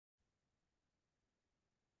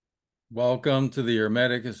Welcome to the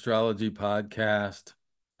Hermetic Astrology Podcast.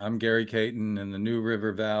 I'm Gary Caton in the New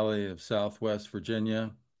River Valley of Southwest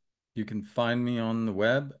Virginia. You can find me on the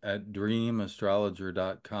web at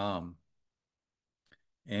dreamastrologer.com.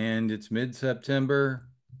 And it's mid-September.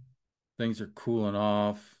 Things are cooling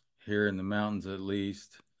off here in the mountains at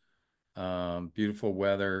least. Beautiful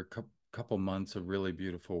weather, couple months of really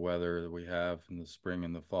beautiful weather that we have in the spring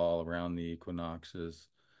and the fall around the equinoxes.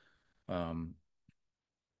 Um,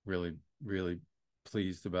 really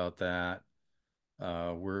pleased about that.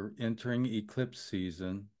 We're entering eclipse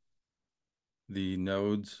season. The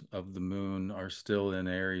nodes of the moon are still in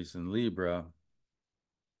Aries and Libra,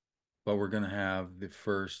 but we're going to have the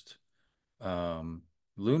first um,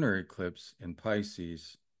 lunar eclipse in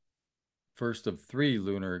Pisces, first of three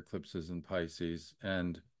lunar eclipses in Pisces.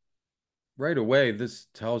 And right away, this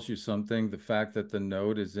tells you something. The fact that the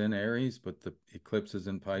node is in Aries, but the eclipse is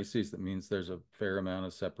in Pisces, that means there's a fair amount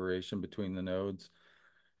of separation between the nodes.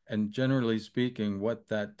 And generally speaking, what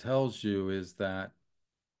that tells you is that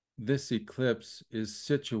this eclipse is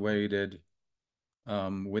situated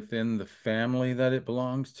within the family that it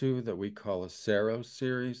belongs to, that we call a Saros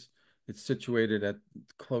series. It's situated at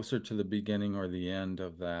closer to the beginning or the end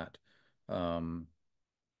of that. Um,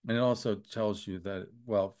 and it also tells you that,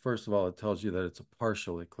 well, first of all, it tells you that it's a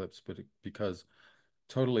partial eclipse, but because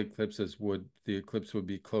total eclipses the eclipse would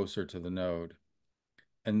be closer to the node.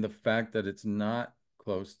 And the fact that it's not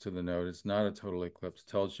close to the node, it's not a total eclipse,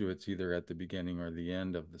 tells you it's either at the beginning or the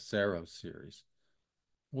end of the Saros series.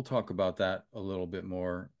 We'll talk about that a little bit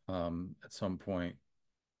more at some point.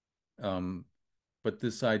 Um, but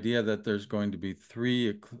this idea that there's going to be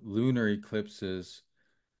three lunar eclipses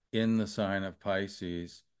in the sign of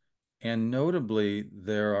Pisces, and notably,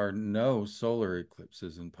 there are no solar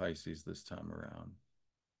eclipses in Pisces this time around.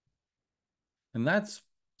 And that's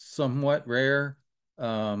somewhat rare.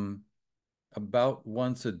 Um, about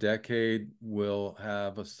once a decade, we'll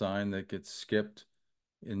have a sign that gets skipped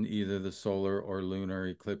in either the solar or lunar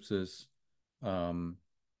eclipses. Um,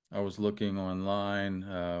 I was looking online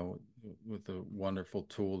with a wonderful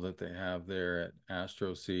tool that they have there at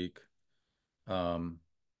AstroSeek. Um,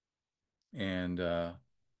 and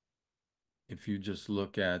if you just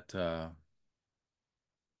look at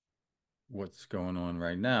what's going on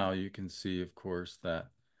right now, you can see, of course, that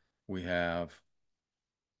we have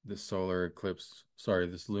this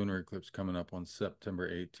lunar eclipse coming up on September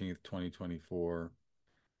 18th, 2024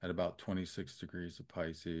 at about 26 degrees of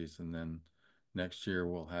Pisces. And then next year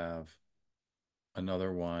we'll have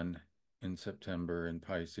another one in September in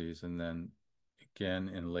Pisces, and then again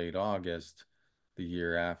in late August the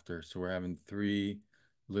year after. So we're having three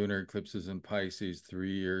lunar eclipses in Pisces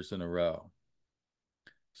 3 years in a row.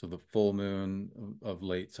 So the full moon of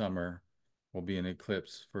late summer will be an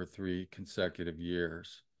eclipse for 3 consecutive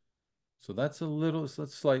years. So that's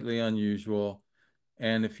slightly unusual.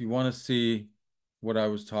 And if you want to see what I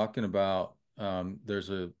was talking about, there's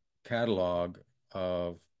a catalog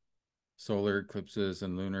of solar eclipses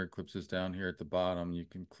and lunar eclipses down here at the bottom. You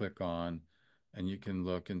can click on and you can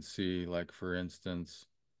look and see, like, for instance,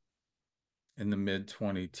 in the mid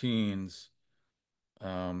 20 teens,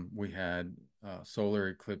 we had solar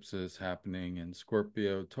eclipses happening in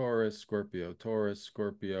Scorpio, Taurus, Scorpio, Taurus,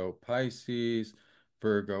 Scorpio, Pisces,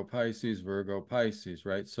 Virgo, Pisces, Virgo, Pisces,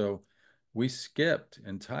 right? So we skipped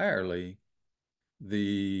entirely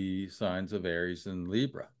the signs of Aries and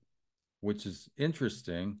Libra, which is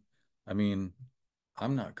interesting. I mean,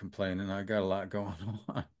 I'm not complaining. I got a lot going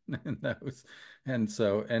on in those. And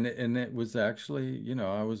it was actually,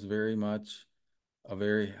 I was very much a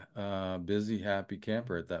very busy, happy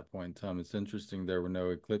camper at that point in time. It's interesting there were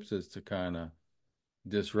no eclipses to kind of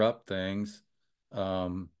disrupt things.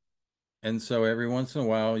 Um, and so every once in a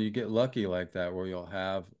while you get lucky like that where you'll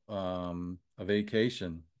have a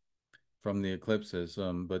vacation from the eclipses.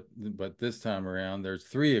 But this time around there's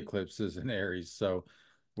three eclipses in Aries, so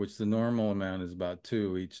which the normal amount is about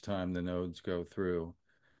two each time the nodes go through.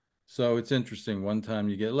 So it's interesting. One time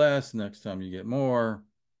you get less, next time you get more.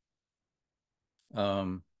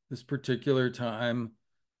 This particular time,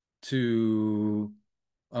 to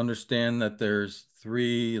understand that there's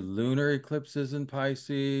three lunar eclipses in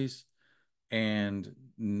Pisces and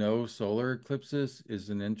no solar eclipses, is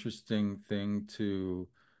an interesting thing to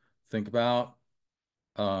think about.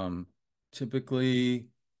 Um, Typically,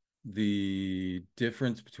 the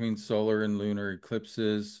difference between solar and lunar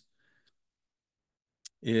eclipses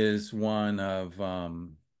is one of,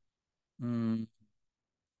 mm,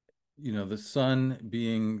 the sun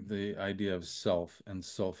being the idea of self and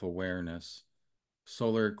self-awareness.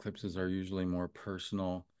 Solar eclipses are usually more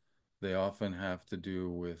personal. They often have to do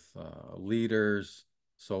with leaders,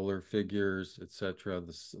 solar figures, etc.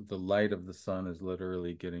 The light of the sun is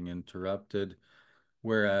literally getting interrupted.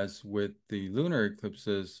 Whereas with the lunar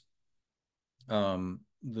eclipses, the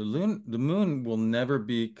moon will never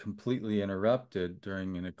be completely interrupted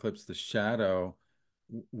during an eclipse. The shadow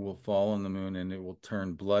will fall on the moon and it will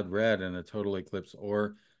turn blood red in a total eclipse,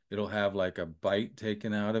 or it'll have like a bite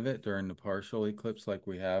taken out of it during the partial eclipse, like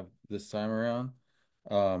we have this time around.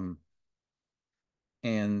 Um,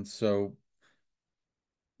 and so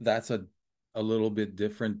that's a little bit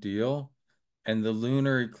different deal. And the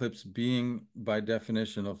lunar eclipse being by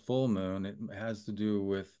definition a full moon, it has to do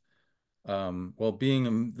with well,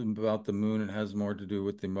 being about the moon, it has more to do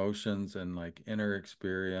with emotions and like inner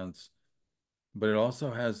experience, but it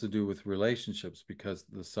also has to do with relationships because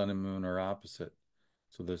the sun and moon are opposite.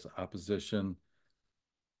 So this opposition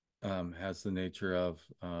has the nature of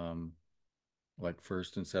like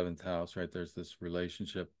first and seventh house, right? There's this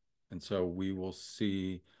relationship. And so we will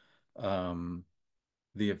see um,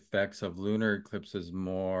 the effects of lunar eclipses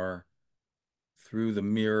more through the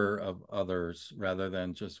mirror of others rather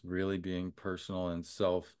than just really being personal and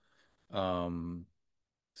um,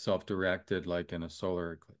 self-directed like in a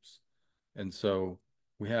solar eclipse. And so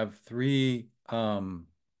we have three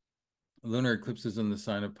lunar eclipses in the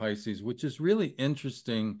sign of Pisces, which is really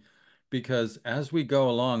interesting because as we go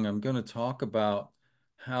along, I'm going to talk about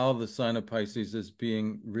how the sign of Pisces is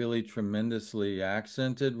being really tremendously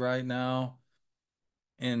accented right now.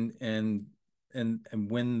 And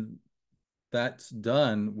when that's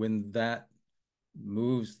done, when that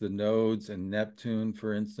moves the nodes and Neptune,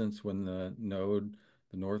 for instance, when the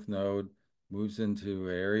North Node moves into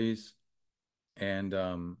Aries and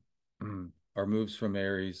or moves from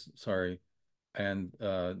Aries, sorry, and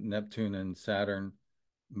Neptune and Saturn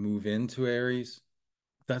move into Aries,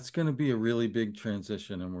 that's going to be a really big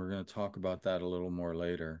transition, and we're going to talk about that a little more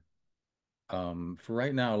later. For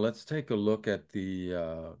right now, let's take a look at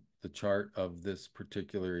the chart of this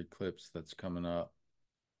particular eclipse that's coming up.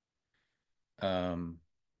 Um,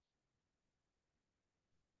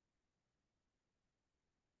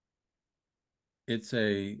 it's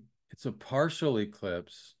a it's a partial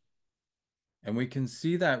eclipse, and we can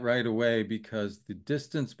see that right away because the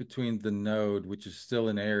distance between the node, which is still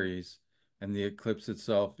in Aries, and the eclipse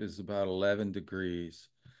itself is about 11 degrees.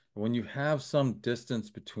 When you have some distance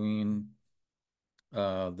between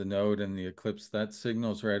the node and the eclipse, that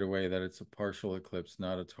signals right away that it's a partial eclipse,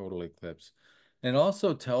 not a total eclipse. And it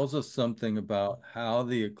also tells us something about how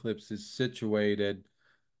the eclipse is situated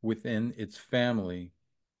within its family.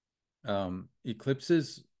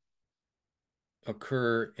 Eclipses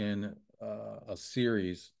occur in a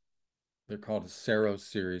series. They're called a Saros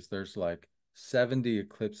series. There's like 70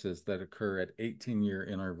 eclipses that occur at 18-year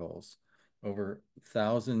intervals over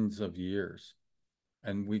thousands of years.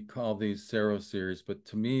 And we call these Saros series, but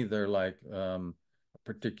to me, they're like a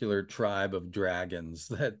particular tribe of dragons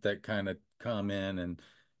that kind of come in and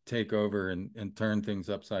take over and turn things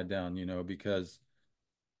upside down, because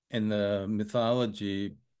in the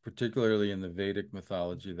mythology, particularly in the Vedic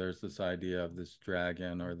mythology, there's this idea of this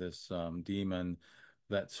dragon or this demon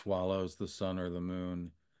that swallows the sun or the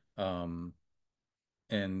moon. Um,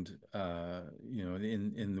 and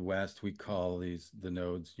in the West, we call the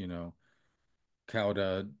nodes,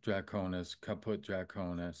 Cauda Draconis, Caput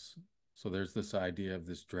Draconis. So there's this idea of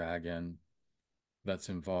this dragon that's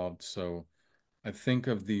involved. So I think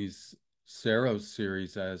of these Saros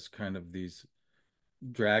series as kind of these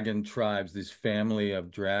dragon tribes, these family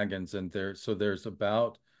of dragons, and there's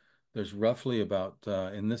roughly about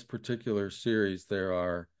in this particular series there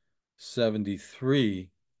are 73,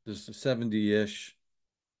 there's 70-ish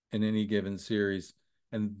in any given series,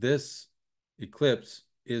 and this eclipse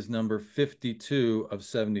is number 52 of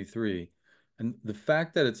 73. And the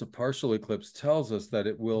fact that it's a partial eclipse tells us that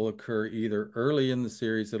it will occur either early in the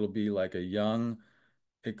series, it'll be like a young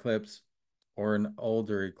eclipse, or an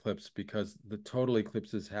older eclipse because the total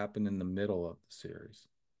eclipses happen in the middle of the series.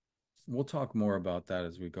 We'll talk more about that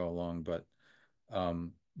as we go along, but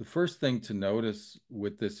the first thing to notice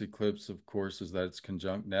with this eclipse, of course, is that it's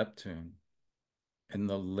conjunct Neptune in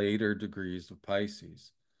the later degrees of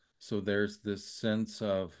Pisces. So there's this sense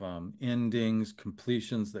of endings,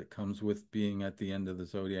 completions that comes with being at the end of the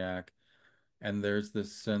zodiac. And there's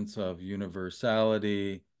this sense of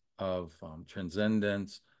universality, of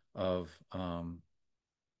transcendence, of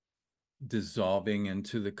dissolving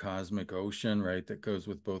into the cosmic ocean, right? That goes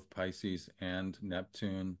with both Pisces and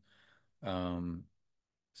Neptune. Um,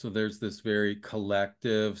 so there's this very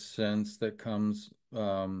collective sense that comes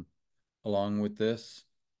along with this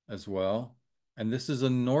as well. And this is a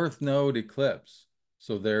North Node eclipse.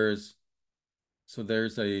 So there's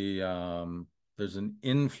there's an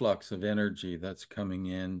influx of energy that's coming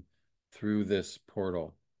in through this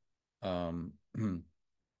portal. Um,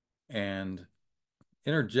 and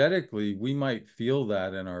energetically, we might feel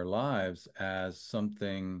that in our lives as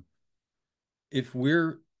something, if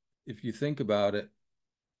we're, if you think about it,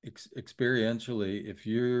 experientially, if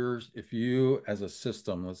you as a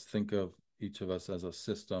system, let's think of each of us as a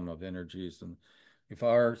system of energies, and if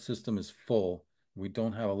our system is full, we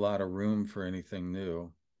don't have a lot of room for anything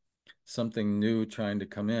new, something new trying to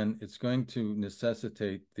come in, it's going to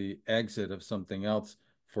necessitate the exit of something else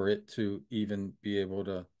for it to even be able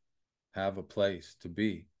to have a place to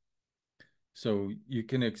be. So you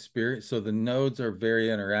can experience, so the nodes are very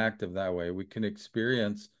interactive that way. We can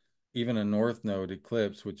experience even a north node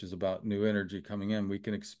eclipse, which is about new energy coming in. We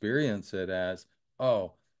can experience it as,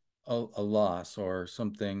 oh, a loss or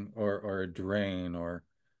something, or a drain, or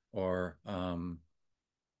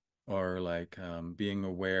like being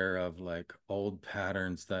aware of like old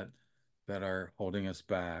patterns that are holding us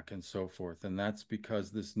back and so forth. And that's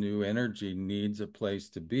because this new energy needs a place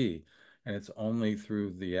to be. And it's only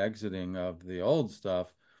through the exiting of the old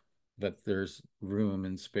stuff that there's room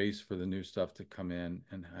and space for the new stuff to come in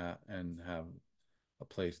and have a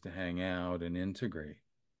place to hang out and integrate,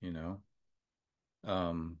 you know?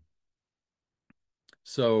 Um,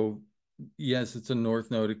 so yes, it's a North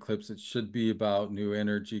Node eclipse. It should be about new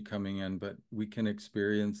energy coming in, but we can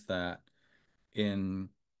experience that in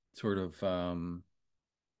sort of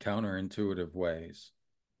counterintuitive ways,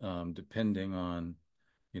 depending on,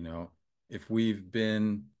 you know, if we've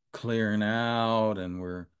been clearing out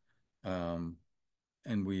um,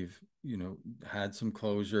 and we've, you know, had some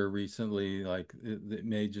closure recently, like it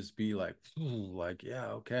may just be like, like, yeah,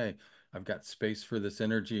 okay, I've got space for this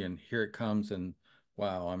energy and here it comes and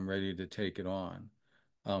wow, I'm ready to take it on.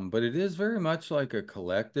 But it is very much like a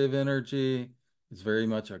collective energy. It's very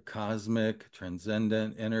much a cosmic,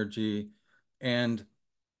 transcendent energy. And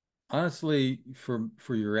honestly, for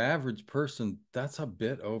your average person, that's a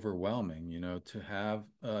bit overwhelming, you know, to have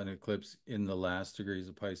an eclipse in the last degrees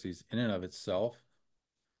of Pisces in and of itself.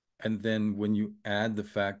 And then when you add the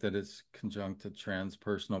fact that it's conjunct a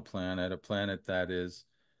transpersonal planet, a planet that is,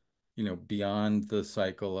 you know, beyond the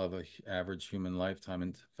cycle of an average human lifetime,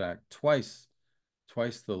 in fact, twice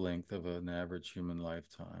the length of an average human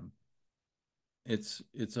lifetime. It's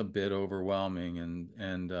a bit overwhelming,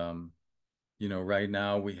 and you know, right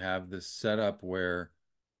now we have this setup where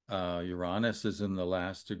Uranus is in the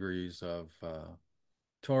last degrees of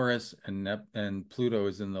Taurus, and Pluto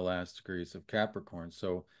is in the last degrees of Capricorn.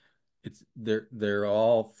 So it's they're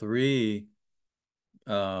all three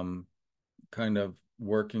um, kind of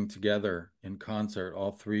working together in concert,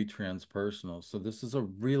 all three transpersonal. So this is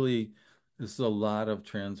a lot of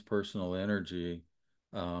transpersonal energy.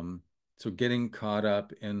 So getting caught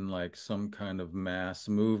up in like some kind of mass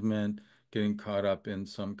movement, getting caught up in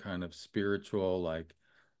some kind of spiritual, like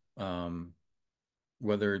um,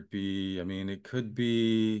 whether it be, I mean, it could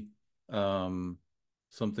be um,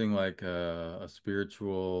 something like a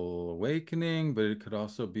spiritual awakening, but it could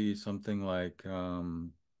also be something like,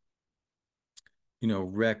 you know,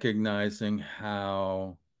 recognizing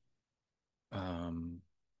how um,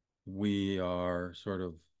 we are sort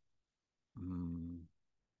of mm,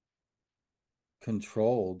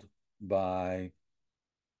 controlled by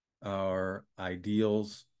our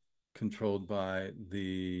ideals, controlled by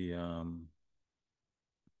the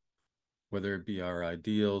whether it be our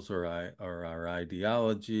ideals or our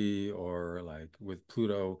ideology, or like with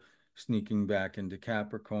Pluto sneaking back into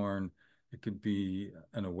Capricorn, it could be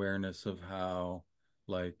an awareness of how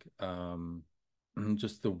like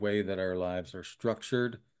just the way that our lives are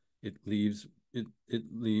structured, it leaves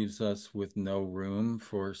us with no room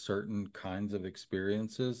for certain kinds of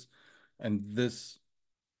experiences. And this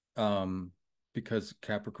um, because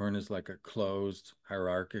Capricorn is like a closed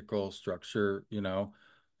hierarchical structure, you know,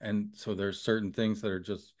 and so there's certain things that are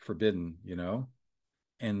just forbidden, you know,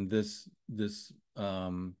 and this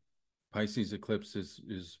Pisces eclipse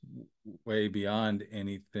is way beyond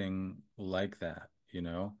anything like that, you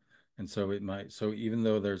know, and so it might, so even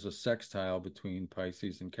though there's a sextile between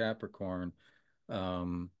Pisces and Capricorn,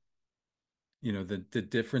 um, you know, the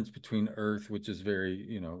difference between earth, which is very,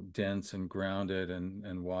 you know, dense and grounded,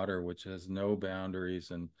 and water, which has no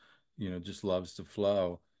boundaries and, you know, just loves to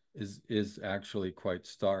flow, is actually quite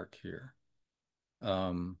stark here.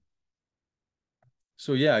 um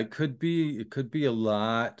so yeah, it could be a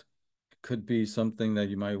lot. It could be something that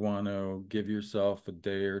you might want to give yourself a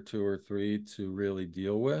day or two or three to really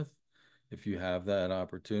deal with if you have that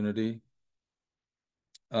opportunity.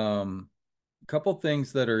 A couple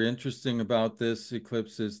things that are interesting about this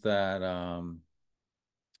eclipse is that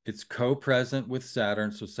It's co-present with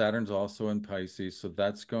Saturn, so Saturn's also in Pisces, so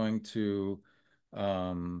that's going to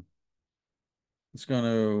um it's going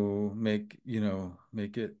to make,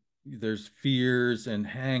 make it, there's fears and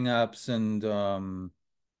hang-ups and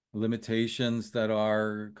limitations that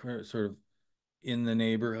are sort of in the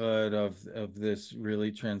neighborhood of this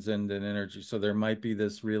really transcendent energy. So there might be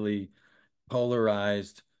this really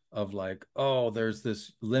polarized of like, oh, there's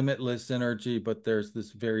this limitless energy, but there's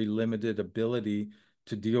this very limited ability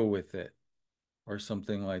to deal with it, or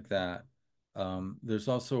something like that. There's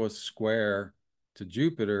also a square to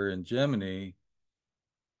Jupiter in Gemini,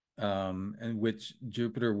 and which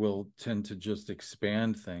Jupiter will tend to just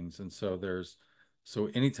expand things. And so so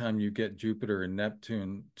anytime you get Jupiter and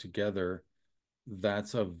Neptune together,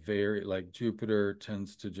 that's a very, like, Jupiter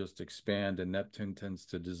tends to just expand and Neptune tends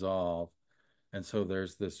to dissolve. And so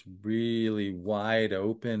there's this really wide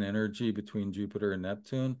open energy between Jupiter and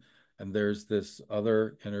Neptune. And there's this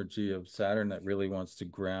other energy of Saturn that really wants to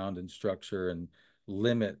ground and structure and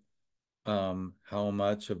limit how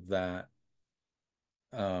much of that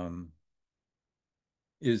um,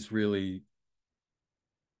 is really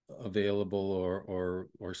available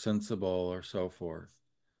or sensible or so forth.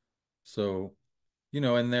 So,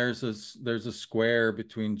 and there's a square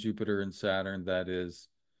between Jupiter and Saturn that is,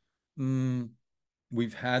 mm,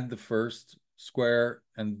 we've had the first square,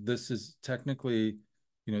 and this is technically,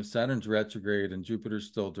 Saturn's retrograde and Jupiter's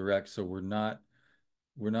still direct, so we're not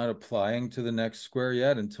applying to the next square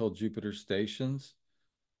yet until Jupiter stations.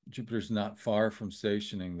 Jupiter's not far from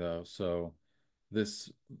stationing though,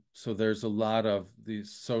 this so there's a lot of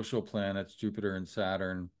these social planets, Jupiter and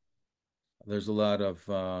Saturn. There's a lot of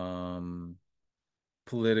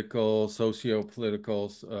political, socio-political,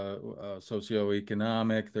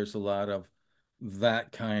 socio-economic. There's a lot of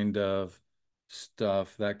that kind of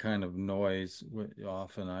stuff, that kind of noise.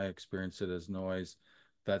 Often I experience it as noise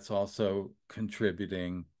that's also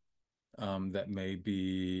contributing, that may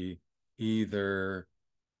be either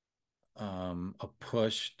a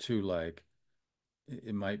push to, like,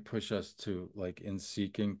 it might push us to, like, in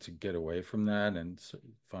seeking to get away from that and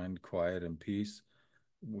find quiet and peace,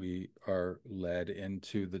 we are led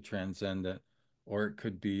into the transcendent. Or it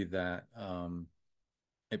could be that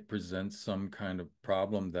it presents some kind of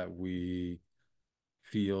problem that we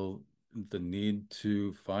feel the need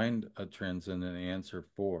to find a transcendent answer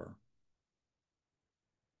for.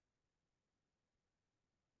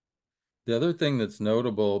 The other thing that's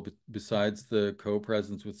notable, besides the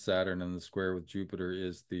co-presence with Saturn and the square with Jupiter,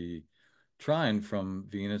 is the trine from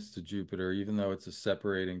Venus to Jupiter, even though it's a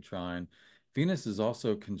separating trine. Venus is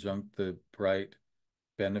also conjunct the bright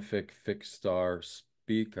benefic fixed star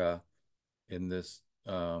Spica in this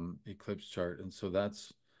eclipse chart. And so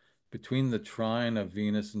that's between the trine of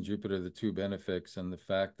Venus and Jupiter, the two benefics, and the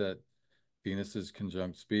fact that Venus is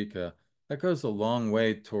conjunct Spica, that goes a long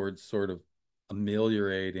way towards sort of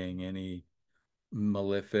ameliorating any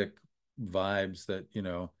malefic vibes that,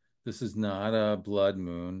 this is not a blood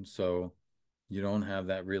moon, so you don't have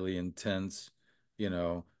that really intense, you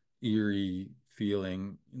know, eerie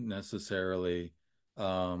feeling necessarily.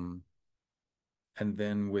 Um, and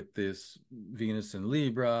then with this Venus in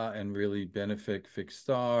Libra and really benefic fixed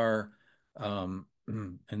star,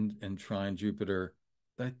 and trine Jupiter,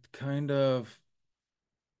 that kind of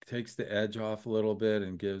takes the edge off a little bit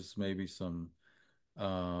and gives maybe some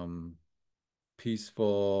um,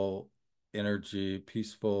 peaceful energy,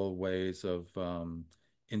 peaceful ways of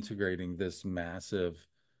integrating this massive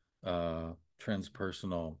uh,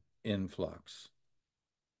 transpersonal influx.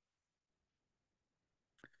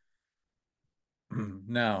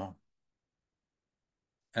 Now,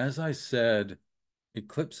 as I said,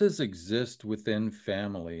 eclipses exist within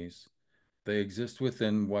families. They exist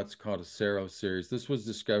within what's called a Saros series. This was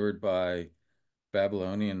discovered by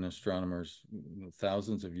Babylonian astronomers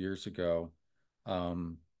thousands of years ago.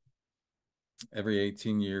 Um, every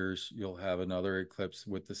 18 years, you'll have another eclipse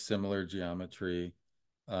with the similar geometry.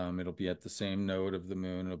 It'll be at the same node of the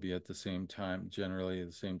moon. It'll be at the same time, generally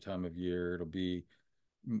the same time of year. It'll be,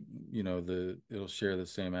 it'll share the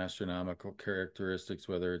same astronomical characteristics,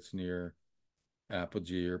 whether it's near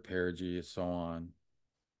apogee or perigee and so on.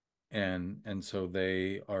 And so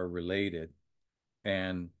they are related.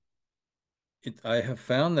 And I have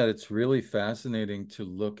found that it's really fascinating to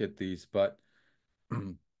look at these, but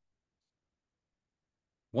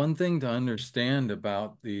one thing to understand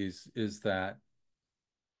about these is that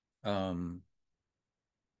um,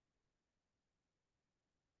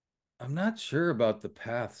 I'm not sure about the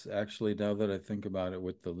paths actually, now that I think about it,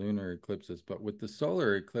 with the lunar eclipses, but with the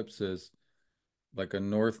solar eclipses, like a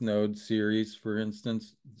North Node series, for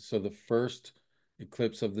instance. So the first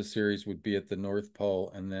eclipse of the series would be at the North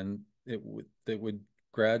Pole, and then it would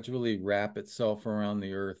gradually wrap itself around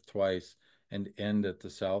the Earth twice and end at the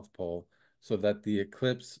South Pole, so that the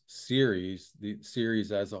eclipse series, the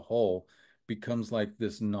series as a whole, becomes like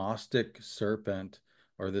this Gnostic serpent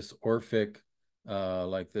or this Orphic,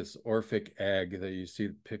 like this Orphic egg that you see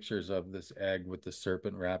pictures of, this egg with the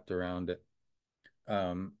serpent wrapped around it.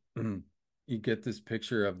 um, you get this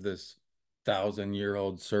picture of this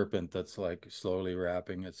 1,000-year-old serpent that's like slowly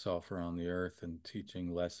wrapping itself around the earth and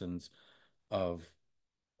teaching lessons of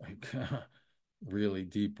like really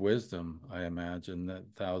deep wisdom, I imagine,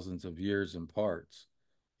 that thousands of years imparts,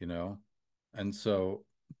 you know? And so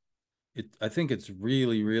I think it's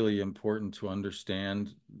really, really important to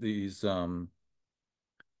understand these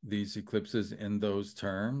eclipses in those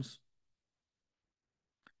terms.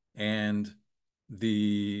 And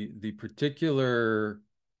the particular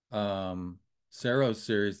um, Saros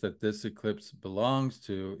series that this eclipse belongs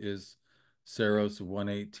to is Saros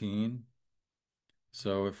 118.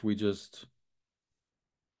 So if we just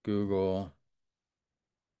Google,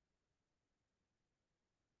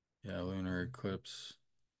 yeah, lunar eclipse,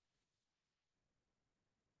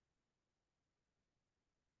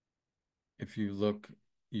 if you look,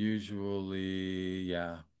 usually,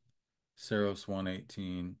 yeah, Saros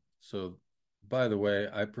 118. So by the way,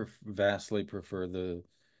 I vastly prefer the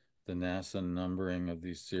NASA numbering of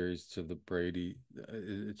these series to the Brady.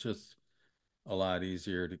 It's just a lot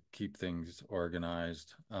easier to keep things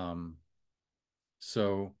organized.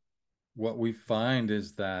 So what we find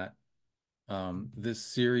is that this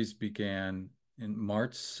series began in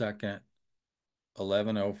March 2nd,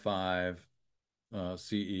 1105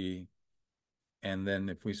 CE. And then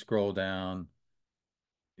if we scroll down,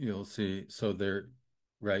 you'll see, so there's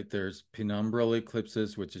penumbral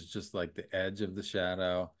eclipses, which is just like the edge of the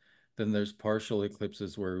shadow. Then there's partial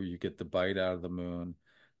eclipses where you get the bite out of the moon.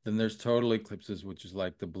 Then there's total eclipses, which is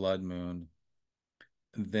like the blood moon.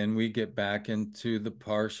 Then we get back into the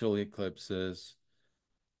partial eclipses,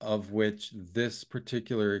 of which this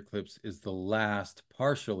particular eclipse is the last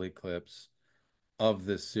partial eclipse of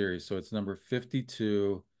this series. So it's number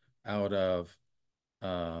 52 out of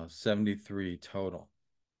 73 total.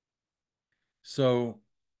 So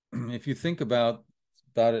if you think about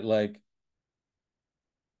it like,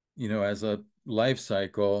 as a life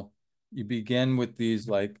cycle, you begin with these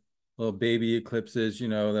like little baby eclipses,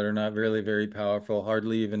 that are not really very powerful,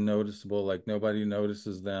 hardly even noticeable, like nobody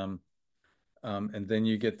notices them. And then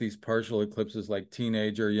you get these partial eclipses like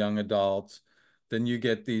teenager, young adults. Then you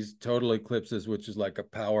get these total eclipses, which is like a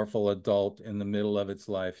powerful adult in the middle of its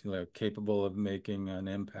life, capable of making an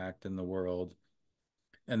impact in the world.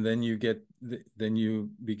 And then then you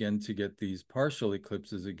begin to get these partial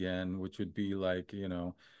eclipses again, which would be like,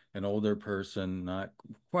 an older person, not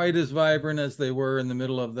quite as vibrant as they were in the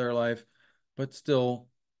middle of their life, but still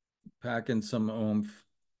packing some oomph.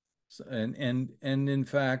 And in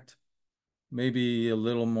fact, maybe a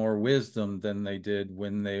little more wisdom than they did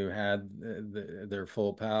when they had their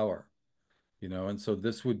full power, and so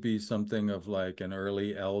this would be something of like an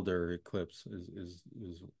early elder eclipse is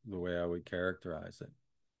the way I would characterize it.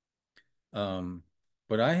 um,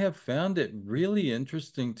 but I have found it really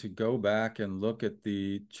interesting to go back and look at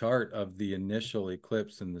the chart of the initial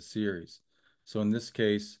eclipse in the series. So in this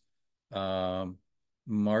case, um,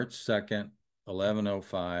 March 2nd,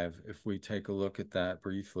 1105, if we take a look at that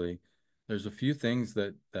briefly, there's a few things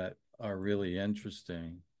that are really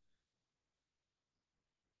interesting.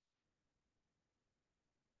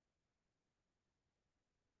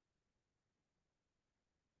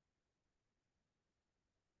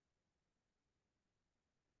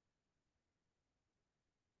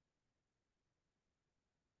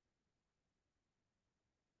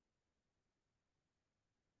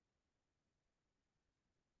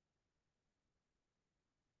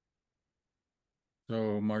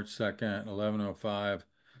 So March 2nd, 1105,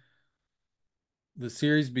 the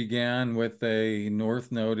series began with a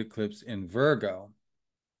North Node eclipse in Virgo.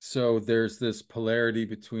 So there's this polarity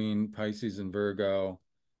between Pisces and Virgo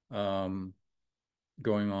um,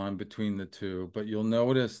 going on between the two. But you'll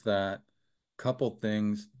notice that couple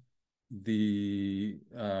things. The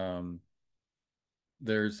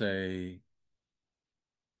there's a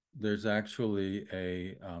there's actually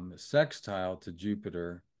a sextile to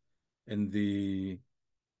Jupiter in the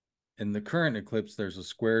current eclipse. There's a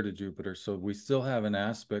square to Jupiter, so we still have an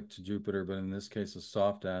aspect to Jupiter, but in this case, a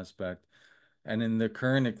soft aspect. And in the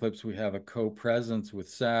current eclipse, we have a co-presence with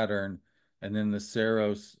Saturn. And in the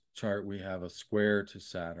Saros chart, we have a square to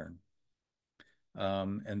Saturn.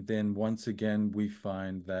 And then once again, we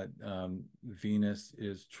find that Venus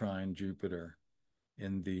is trine Jupiter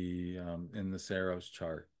in the Saros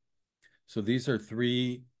chart. So these are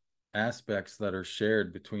three aspects that are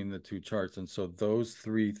shared between the two charts, and so those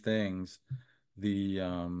three things, the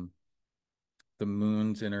um, the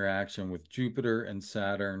moon's interaction with Jupiter and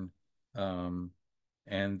Saturn, um,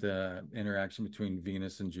 and the interaction between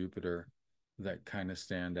Venus and Jupiter, that kind of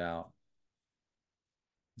stand out.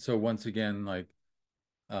 So once again, like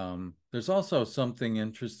there's also something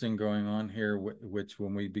interesting going on here, which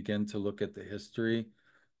when we begin to look at the history,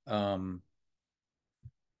 um,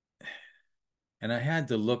 and I had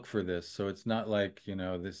to look for this, so it's not like,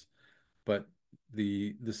 this, but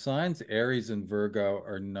the signs Aries and Virgo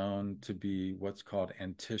are known to be what's called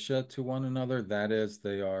antitia to one another. That is,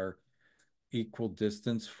 they are equal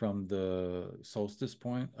distance from the solstice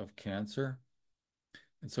point of Cancer.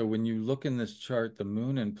 And so when you look in this chart, the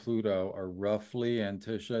moon and Pluto are roughly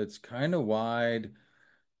antitia. It's kind of wide,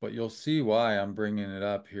 but you'll see why I'm bringing it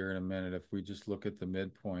up here in a minute. If we just look at the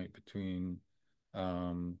midpoint between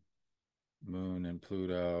um, moon and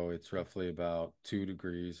Pluto, it's roughly about 2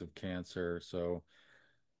 degrees of Cancer. So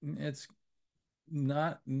it's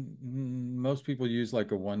not, most people use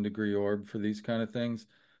like a 1 degree orb for these kind of things,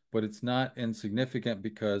 but it's not insignificant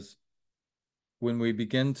because when we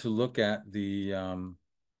begin to look at the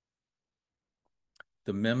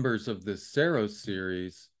members of this Saros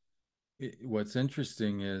series, what's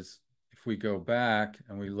interesting is if we go back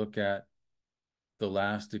and we look at the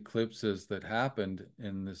last eclipses that happened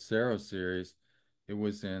in the Saros series, it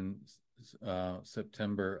was in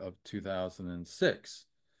September of 2006.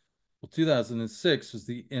 Well, 2006 was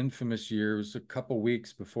the infamous year. It was a couple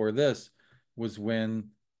weeks before this was when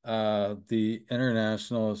the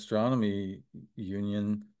International Astronomy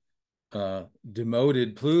Union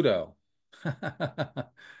demoted Pluto.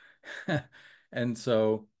 And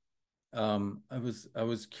so I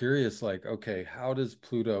was curious, like, okay, how does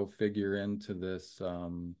Pluto figure into this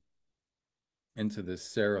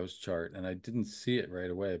Saros chart? And I didn't see it right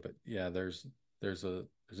away, but yeah, there's an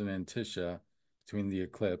antitia between the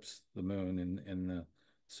eclipse, the moon, in the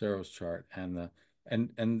Saros chart, and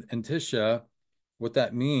antitia. What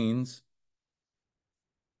that means,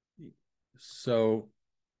 so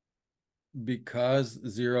because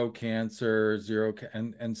zero Cancer,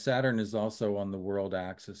 and Saturn is also on the world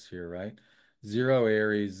axis here, right? Zero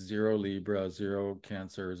Aries, zero Libra, zero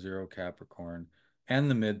Cancer, zero Capricorn,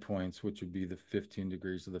 and the midpoints, which would be the 15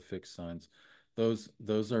 degrees of the fixed signs.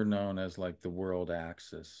 Those are known as like the world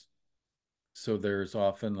axis. So there's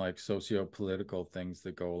often like socio-political things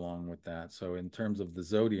that go along with that. So in terms of the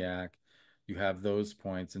zodiac, you have those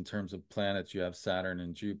points. In terms of planets, you have Saturn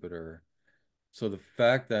and Jupiter. So the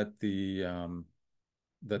fact that the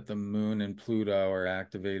moon and Pluto are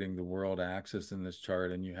activating the world axis in this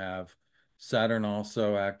chart, and you have Saturn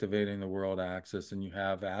also activating the world axis, and you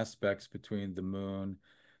have aspects between the moon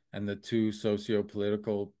and the two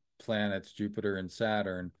socio-political planets, Jupiter and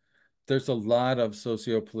Saturn. There's a lot of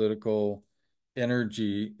socio-political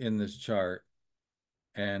energy in this chart.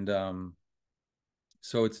 And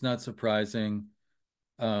so it's not surprising.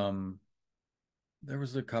 Um, There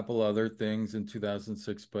was a couple other things in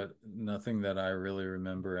 2006, but nothing that I really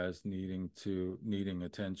remember as needing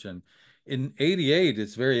attention. In 88,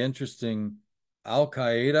 it's very interesting. Al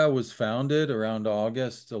Qaeda was founded around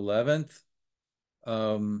August 11th.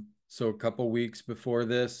 So a couple weeks before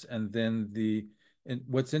this, and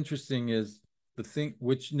what's interesting is the thing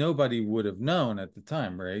which nobody would have known at the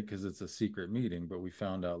time, right? Because it's a secret meeting, but we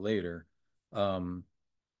found out later. Um,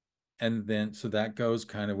 and then so that goes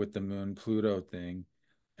kind of with the moon Pluto thing.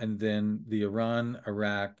 And then the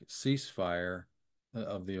Iran-Iraq ceasefire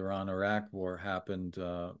of the Iran-Iraq war happened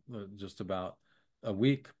just about a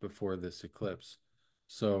week before this eclipse.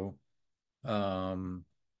 So um,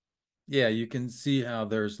 yeah, you can see how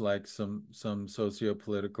there's like some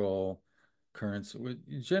socio-political currents.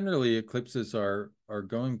 Generally, eclipses are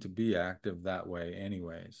going to be active that way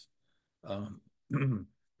anyways. Um,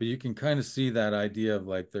 but you can kind of see that idea of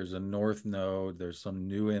like there's a north node, there's some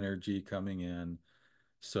new energy coming in.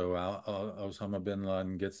 So Osama bin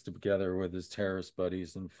Laden gets together with his terrorist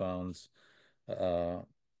buddies and founds uh,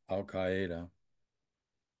 Al Qaeda.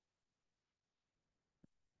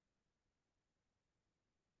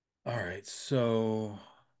 All right, so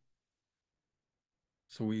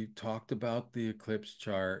we talked about the eclipse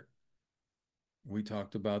chart. We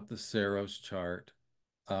talked about the Saros chart.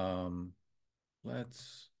 Um,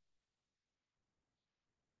 let's,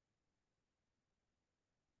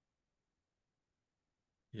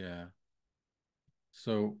 yeah.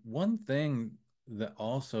 So one thing that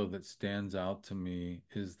stands out to me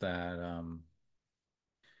is that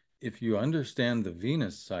if you understand the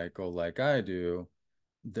Venus cycle like I do,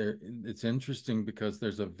 there it's interesting because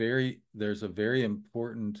there's a very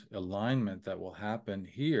important alignment that will happen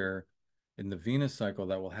here in the Venus cycle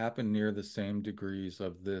that will happen near the same degrees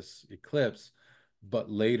of this eclipse, but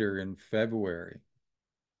later in February,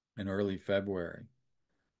 in early February.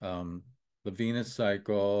 Um, the Venus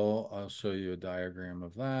cycle, I'll show you a diagram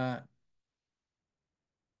of that.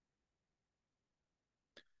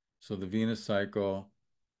 So the Venus cycle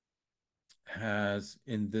has,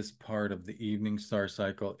 in this part of the evening star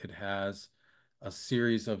cycle, it has a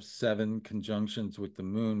series of 7 conjunctions with the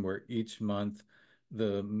moon, where each month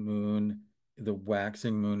the moon, the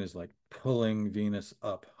waxing moon, is like pulling Venus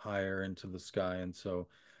up higher into the sky. And so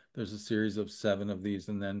there's a series of 7 of these.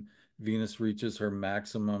 And then Venus reaches her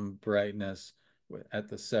maximum brightness at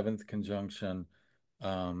the 7th conjunction,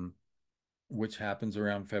 um, which happens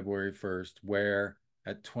around February 1st, where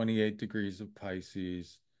at 28 degrees of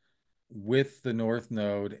Pisces, with the North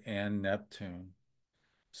Node and Neptune.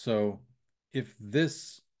 So if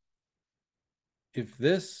this if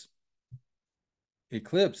this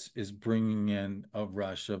eclipse is bringing in a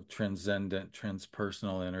rush of transcendent,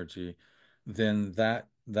 transpersonal energy, then that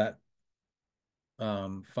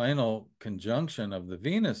final conjunction of the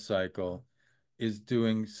Venus cycle is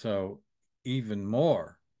doing so even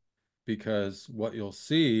more, because what you'll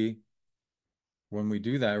see when we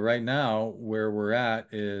do that right now, where we're at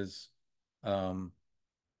is um,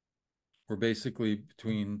 we're basically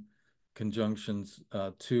between conjunctions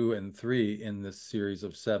 2 and 3 in this series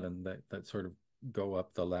of 7 that sort of go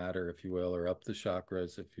up the ladder, if you will, or up the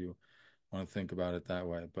chakras, if you want to think about it that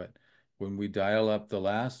way. But when we dial up the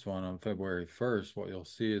last one on February 1st, what you'll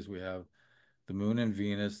see is we have the moon and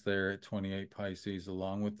Venus there at 28 Pisces,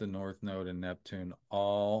 along with the North Node and Neptune,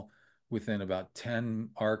 all within about 10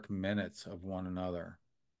 arc minutes of one another.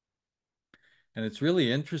 And it's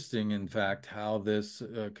really interesting, in fact, how this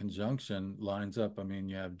conjunction lines up. I mean,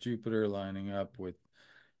 you have Jupiter lining up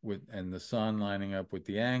and the sun lining up with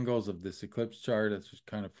the angles of this eclipse chart. It's just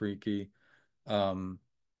kind of freaky. Um,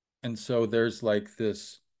 and so there's like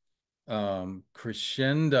this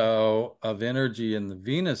crescendo of energy in the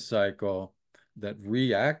Venus cycle that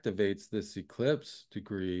reactivates this eclipse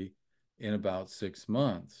degree in about 6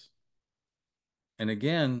 months. And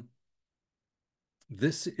again,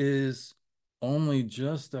 this is only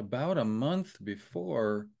just about a month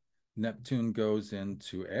before Neptune goes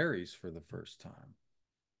into Aries for the first time.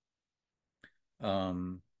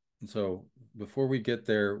 And so before we get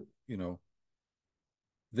there,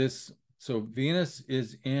 so Venus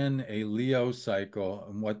is in a Leo cycle.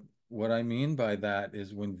 And what I mean by that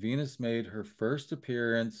is when Venus made her first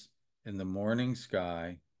appearance in the morning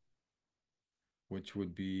sky, which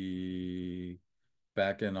would be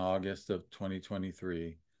back in August of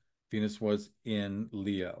 2023, Venus was in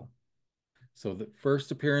Leo. So the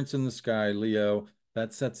first appearance in the sky, Leo,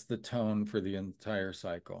 that sets the tone for the entire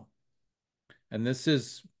cycle. And this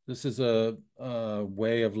is a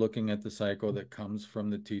way of looking at the cycle that comes from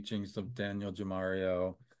the teachings of Daniel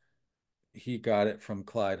Gemario. He got it from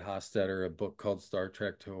Clyde Hostetter, a book called Star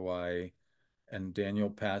Trek to Hawaii, and Daniel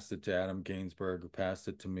passed it to Adam Gainsbourg, who passed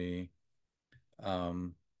it to me.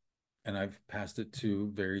 Um, and I've passed it to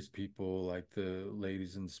various people like the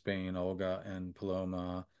ladies in Spain, Olga and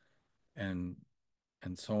Paloma, and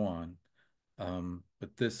and so on. But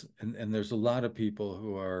and there's a lot of people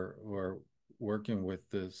who are working with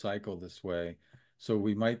the cycle this way. So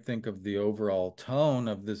we might think of the overall tone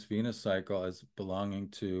of this Venus cycle as belonging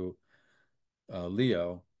to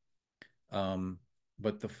Leo. Um,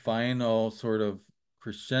 but the final sort of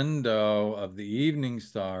crescendo of the evening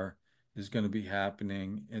star is going to be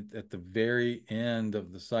happening at the very end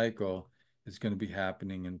of the cycle, is going to be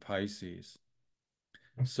happening in Pisces.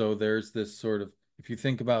 So there's this sort of, if you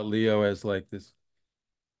think about Leo as like this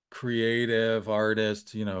creative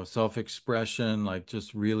artist, self-expression, like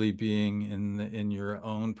just really being in your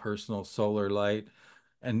own personal solar light,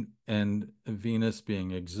 and Venus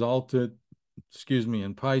being exalted, excuse me,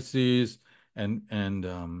 in Pisces, and and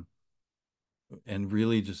um and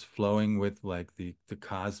really just flowing with like the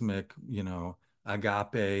cosmic,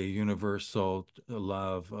 agape, universal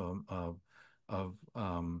love of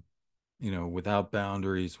without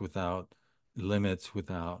boundaries, without limits,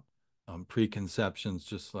 without preconceptions,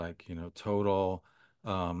 just like, total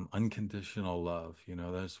unconditional love.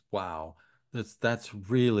 Wow, that's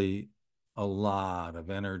really a lot of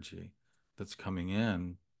energy that's coming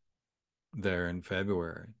in there in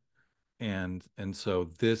February. And so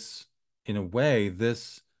this, in a way,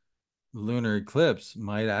 this lunar eclipse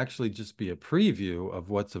might actually just be a preview of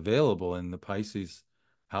what's available in the Pisces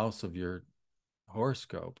house of your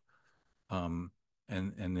horoscope. Um,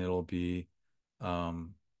 and it'll be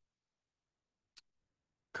um,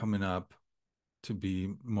 coming up to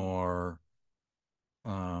be more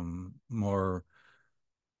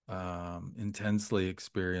intensely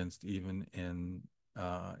experienced even in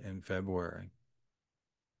February.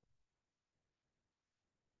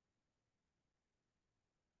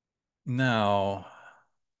 Now,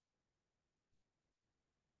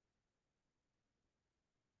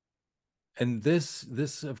 and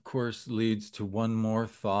this of course leads to one more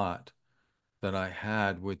thought that I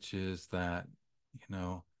had, which is that, you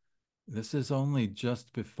know, this is only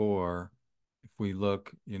just before, if we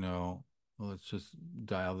look, well, let's just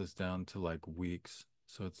dial this down to like weeks.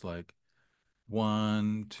 So it's like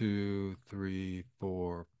 1, 2, 3,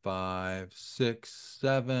 4, 5, 6,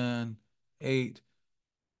 7, 8,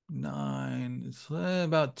 9. It's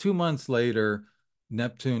about 2 months later,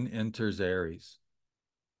 Neptune enters Aries.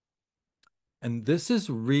 And this is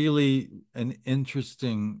really an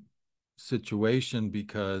interesting situation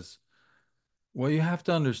because what you have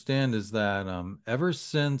to understand is that ever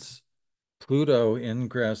since Pluto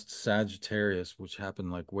ingressed Sagittarius, which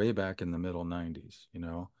happened like way back in the middle 90s,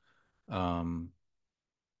 um,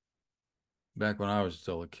 back when I was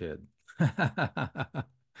still a kid,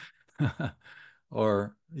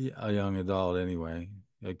 or a young adult anyway,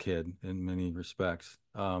 a kid in many respects.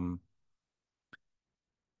 When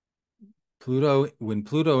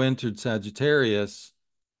Pluto entered Sagittarius,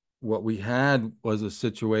 what we had was a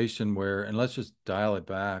situation where, and let's just dial it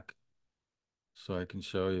back so I can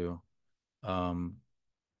show you. Um,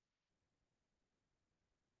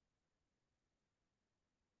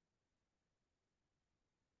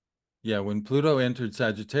 yeah, when Pluto entered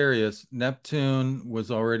Sagittarius, Neptune was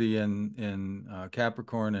already in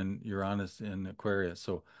Capricorn and Uranus in Aquarius.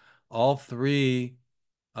 So all three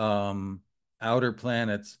um, outer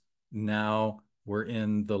planets now were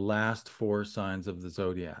in the last four signs of the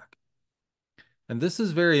zodiac. And this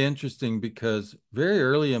is very interesting because very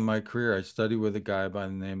early in my career, I studied with a guy by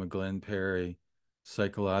the name of Glenn Perry,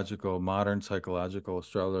 modern psychological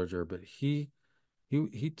astrologer, but he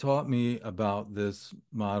taught me about this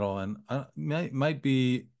model, and might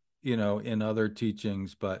be, in other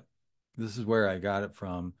teachings, but this is where I got it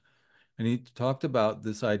from. And he talked about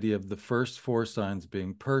this idea of the first four signs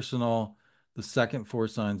being personal, the second four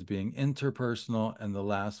signs being interpersonal, and the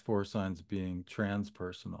last four signs being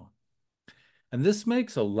transpersonal. And this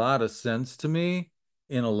makes a lot of sense to me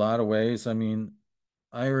in a lot of ways. I mean,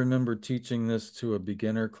 I remember teaching this to a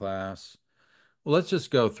beginner class. Well, let's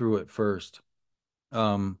just go through it first.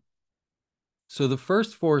 Um, so the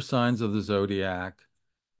first four signs of the zodiac,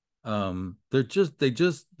 they're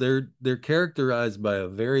characterized by a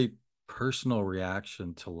very personal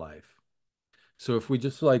reaction to life. So if we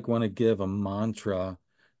just like want to give a mantra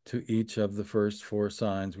to each of the first four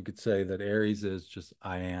signs, we could say that Aries is just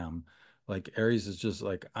I am. Like Aries is just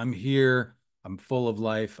like I'm here, I'm full of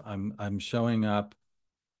life, I'm showing up,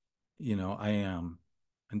 I am.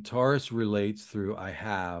 And Taurus relates through I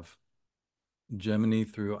have, Gemini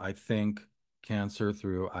through I think, Cancer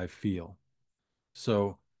through I feel.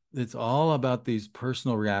 So it's all about these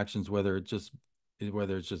personal reactions, whether it's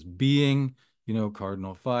just being,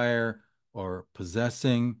 cardinal fire, or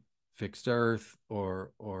possessing fixed earth,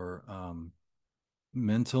 or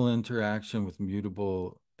mental interaction with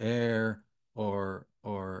mutable air, or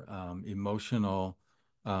emotional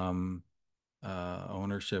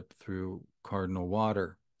ownership through cardinal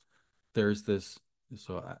water. There's this,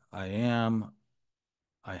 so I am,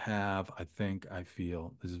 I have, I think, I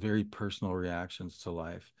feel. These very personal reactions to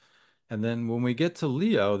life. And then when we get to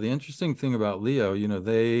Leo, the interesting thing about Leo,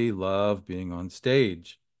 they love being on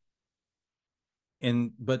stage.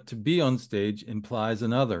 But to be on stage implies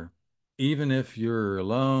another. Even if you're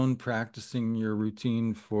alone practicing your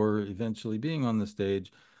routine for eventually being on the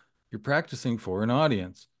stage, you're practicing for an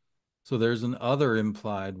audience. So there's an other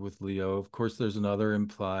implied with Leo. Of course, there's another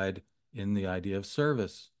implied in the idea of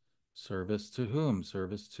service. Service to whom?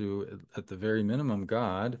 Service to, at the very minimum,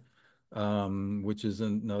 God, which is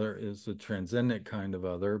a transcendent kind of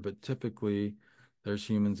other, but typically there's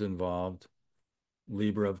humans involved.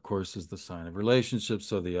 Libra, of course, is the sign of relationships,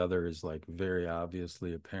 so the other is like very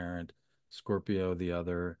obviously apparent. Scorpio, the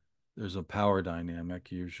other, there's a power dynamic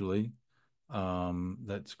usually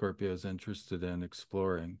that Scorpio is interested in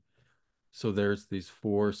exploring. So there's these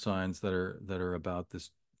four signs that are about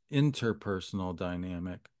this interpersonal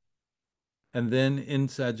dynamic. And then in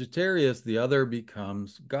Sagittarius, the other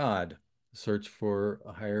becomes God, search for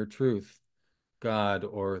a higher truth, God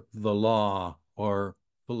or the law or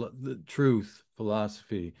the truth,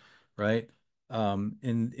 philosophy, right?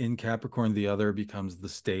 In Capricorn, the other becomes the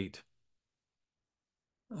state.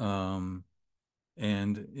 Um,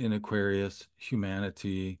 and in Aquarius,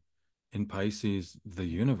 humanity, in Pisces, the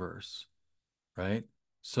universe, right?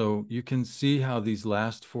 So you can see how these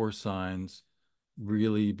last four signs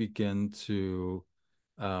really begin to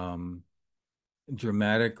um,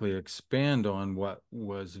 dramatically expand on what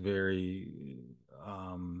was very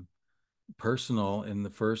um, personal in the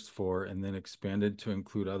first four, and then expanded to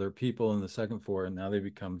include other people in the second four, and now they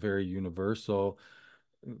become very universal,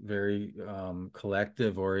 very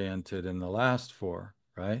collective oriented in the last four,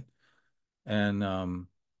 right? And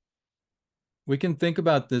we can think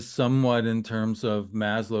about this somewhat in terms of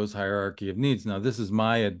Maslow's hierarchy of needs. Now, this is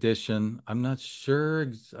my addition. I'm not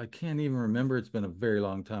sure. I can't even remember. It's been a very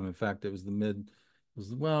long time. In fact, it was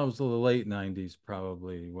well, it was the late 90s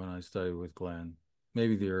probably when I studied with Glenn,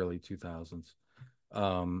 maybe the early 2000s.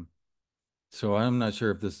 Um, so I'm not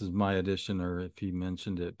sure if this is my addition or if he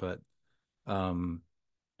mentioned it, but um,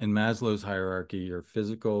 in Maslow's hierarchy, your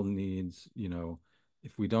physical needs,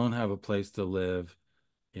 if we don't have a place to live,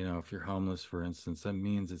 if you're homeless, for instance, that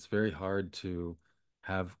means it's very hard to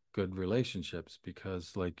have good relationships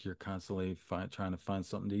because like you're constantly trying to find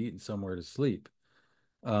something to eat and somewhere to sleep.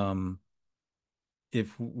 Um,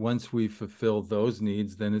 if once we fulfill those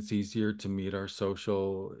needs, then it's easier to meet our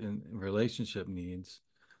social and relationship needs.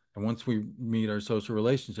 And once we meet our social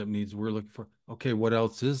relationship needs, we're looking for, okay, what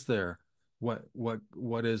else is there?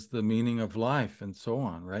 What is the meaning of life and so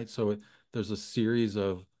on, right? So there's a series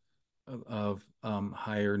of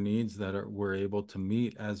higher needs that we're able to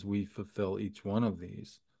meet as we fulfill each one of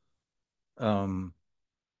these. Um,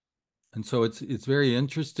 and so it's very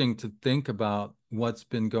interesting to think about what's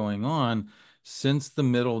been going on since the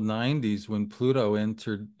middle 90s when Pluto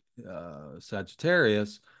entered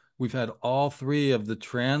Sagittarius. We've had all three of the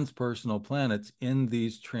transpersonal planets in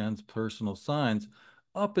these transpersonal signs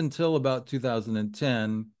up until about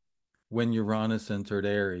 2010 when Uranus entered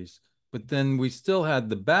Aries. But then we still had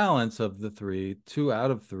the balance of the three, two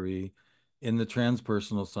out of three, in the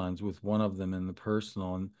transpersonal signs, with one of them in the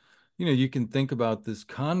personal. And, you can think about this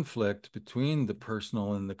conflict between the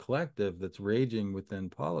personal and the collective that's raging within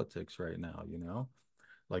politics right now,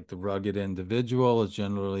 like the rugged individual is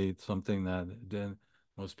generally something that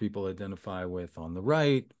most people identify with on the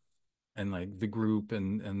right, and like the group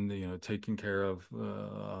and taking care of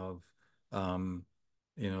um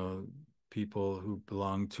you know people who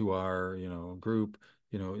belong to our group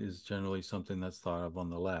is generally something that's thought of on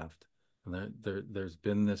the left. And there's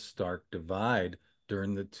been this stark divide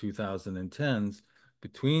during the 2010s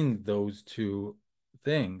between those two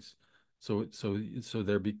things. So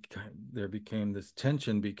there became this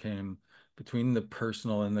tension became between the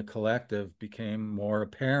personal and the collective became more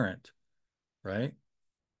apparent, right?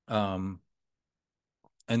 um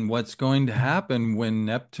and what's going to happen when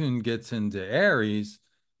Neptune gets into Aries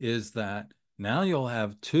is that now you'll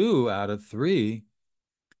have two out of three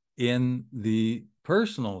in the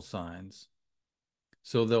personal signs.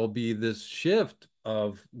 So there'll be this shift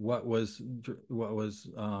of what was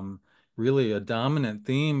really a dominant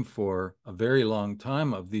theme for a very long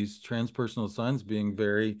time, of these transpersonal signs being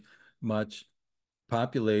very much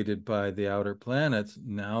populated by the outer planets.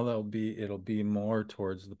 Now it'll be more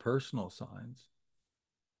towards the personal signs.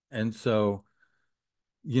 And so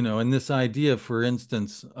and this idea, for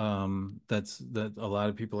instance, that a lot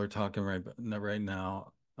of people are talking right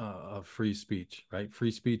now, of free speech, right?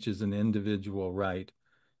 Free speech is an individual right.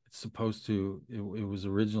 It's supposed to. It was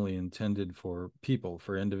originally intended for people,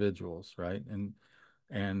 for individuals, right? And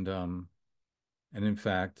in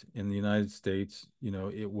fact, in the United States,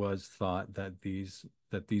 it was thought that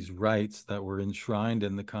these rights that were enshrined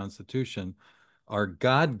in the Constitution are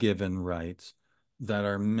God-given rights that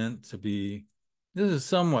are meant to be. This is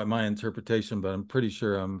somewhat my interpretation, but I'm pretty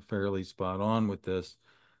sure I'm fairly spot on with this.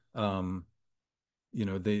 Um,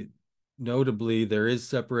 they notably there is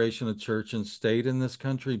separation of church and state in this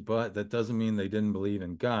country, but that doesn't mean they didn't believe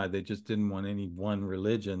in God. They just didn't want any one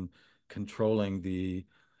religion controlling the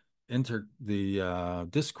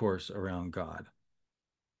discourse around God.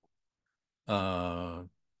 Uh,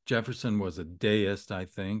 Jefferson was a deist, I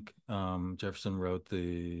think. Jefferson wrote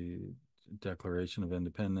the Declaration of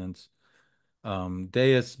Independence.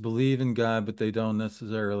 Deists believe in God, but they don't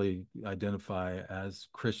necessarily identify as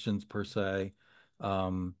Christians per se.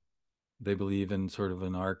 Um, they believe in sort of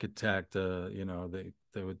an architect.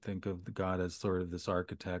 They would think of God as sort of this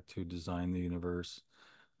architect who designed the universe.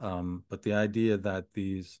 But the idea that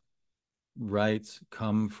these rights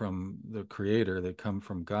come from the creator, they come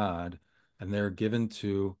from God, and they're given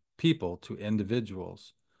to people, to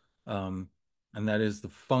individuals. Um, and that is the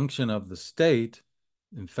function of the state.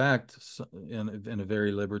 In fact, in a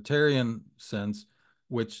very libertarian sense,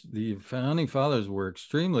 which the founding fathers were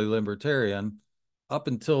extremely libertarian, up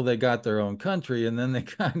until they got their own country, and then they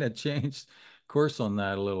kind of changed course on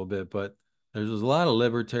that a little bit. But there's a lot of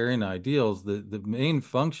libertarian ideals. The main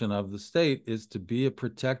function of the state is to be a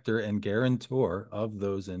protector and guarantor of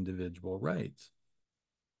those individual rights.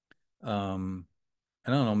 Um,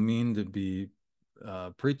 and I don't mean to be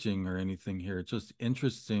preaching or anything here. It's just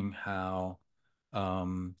interesting how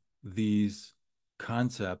these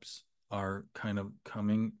concepts are kind of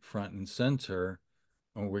coming front and center,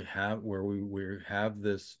 and we have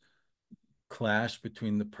this clash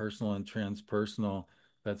between the personal and transpersonal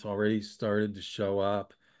that's already started to show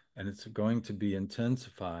up, and it's going to be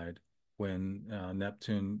intensified when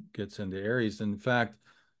Neptune gets into Aries. In fact,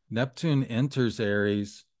 Neptune enters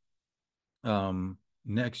Aries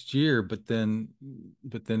next year, but then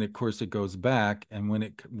of course it goes back, and when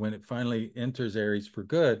it finally enters Aries for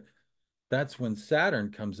good, that's when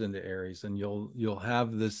Saturn comes into Aries, and you'll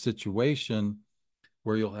have this situation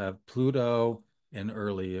where you'll have Pluto in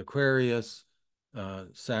early Aquarius,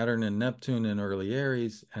 Saturn and Neptune in early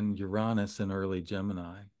Aries, and Uranus in early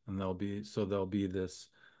Gemini, and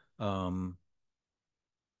um,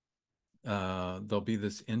 there'll be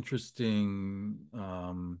this interesting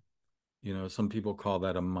some people call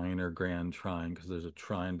that a minor grand trine because there's a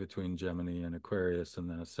trine between Gemini and Aquarius and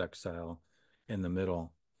then a sextile in the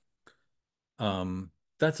middle.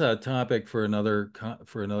 That's a topic for another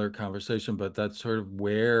conversation, but that's sort of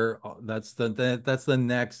where that's the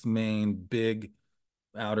next main big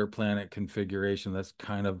outer planet configuration. That's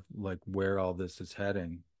kind of like where all this is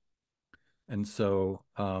heading. And so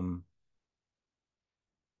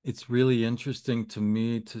it's really interesting to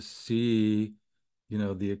me to see,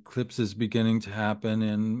 the eclipses beginning to happen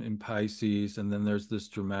in Pisces, and then there's this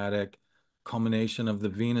dramatic culmination of the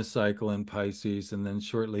Venus cycle in Pisces, and then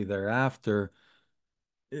shortly thereafter,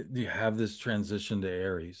 you have this transition to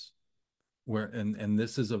Aries, and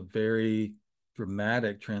this is a very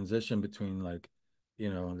dramatic transition between like,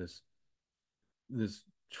 this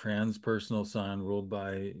transpersonal sign ruled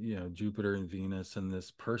by, Jupiter and Venus, and this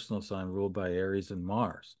personal sign ruled by Aries and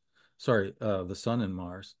Mars. Sorry, the Sun and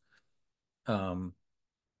Mars. Um,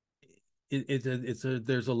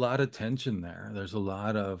 there's a lot of tension there. There's a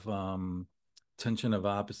lot of tension of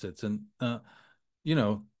opposites, and you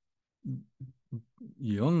know,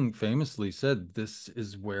 Jung famously said, "This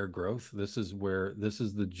is where growth. This is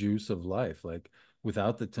the juice of life. Like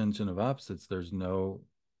without the tension of opposites, there's no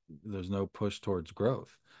push towards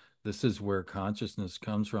growth. This is where consciousness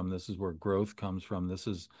comes from. This is where growth comes from. This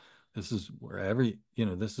is where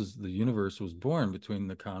this is the universe was born between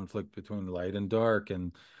the conflict between light and dark,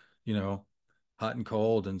 and you know, hot and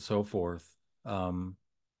cold and so forth.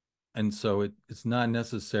 And so it's not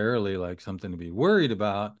necessarily like something to be worried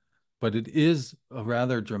about, but it is a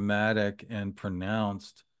rather dramatic and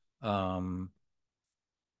pronounced um,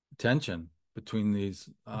 tension between these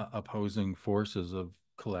opposing forces of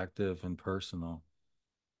collective and personal.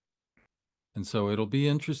 And so it'll be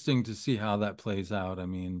interesting to see how that plays out. I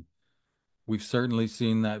mean, we've certainly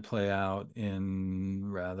seen that play out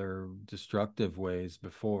in rather destructive ways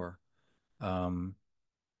before. Um,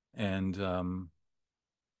 and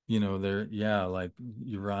yeah, like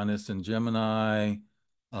Uranus and Gemini.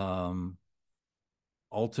 Um,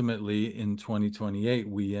 Ultimately, in 2028,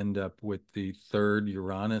 we end up with the third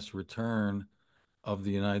Uranus return of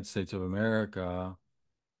the United States of America.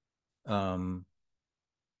 Um,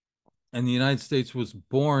 and the United States was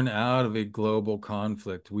born out of a global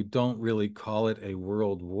conflict. We don't really call it a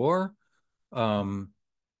world war, um,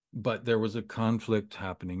 but there was a conflict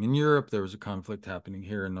happening in Europe. There was a conflict happening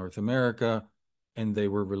here in North America, and they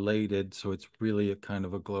were related. So it's really a kind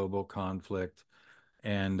of a global conflict.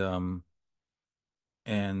 And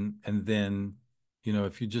and then,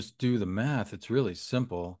 if you just do the math, it's really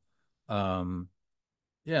simple. Um,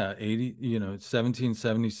 yeah, 80,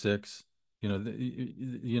 1776,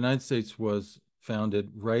 the United States was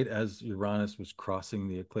founded right as Uranus was crossing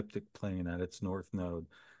the ecliptic plane at its north node.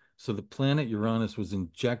 So the planet Uranus was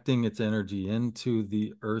injecting its energy into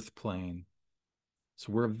the Earth plane.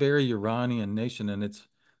 So we're a very Uranian nation, and it's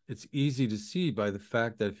easy to see by the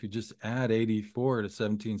fact that if you just add 84 to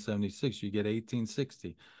 1776, you get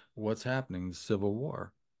 1860. What's happening? The Civil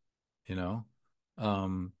War, you know?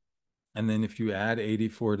 Um, and then if you add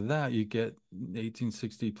 84 to that, you get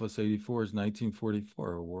 1860 plus 84 is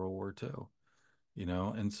 1944, World War II,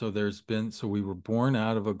 And so so we were born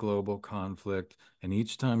out of a global conflict. And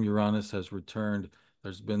each time Uranus has returned,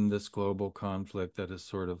 there's been this global conflict that has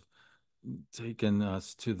sort of taken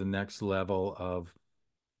us to the next level of,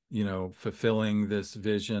 fulfilling this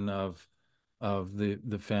vision of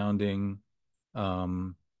the founding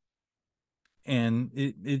um, And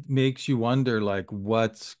it makes you wonder like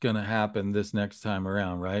what's going to happen this next time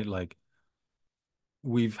around, right? Like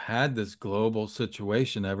we've had this global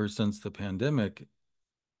situation ever since the pandemic.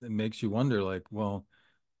 It makes you wonder like, well,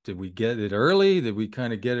 did we get it early? Did we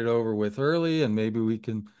kind of get it over with early? And maybe we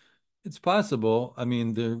can, it's possible. I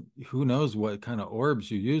mean, there, who knows what kind of orbs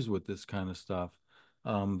you use with this kind of stuff.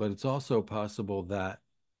 But it's also possible that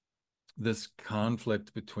this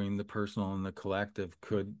conflict between the personal and the collective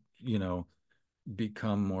could,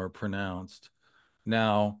 become more pronounced.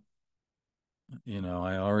 Now,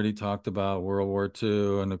 I already talked about World War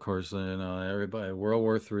II, and of course, everybody, World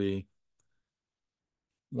War III.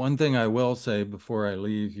 One thing I will say before I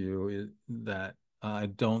leave you is that I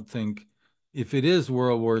don't think, if it is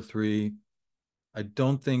World War III, I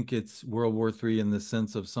don't think it's World War III in the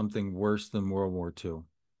sense of something worse than World War II.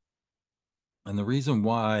 And the reason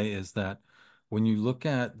why is that when you look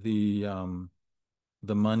at the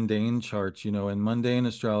mundane charts, in mundane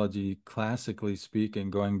astrology, classically speaking,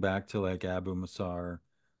 going back to like Abu Masar,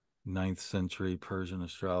 ninth century Persian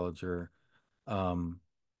astrologer, um,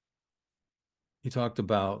 he talked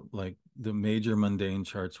about like the major mundane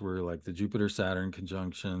charts were like the Jupiter Saturn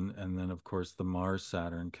conjunction, and then of course the Mars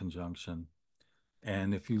Saturn conjunction.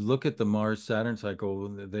 And if you look at the Mars Saturn cycle,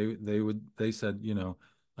 they said,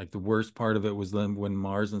 like the worst part of it was then when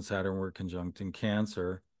Mars and Saturn were conjunct in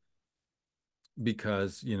Cancer,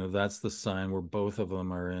 because that's the sign where both of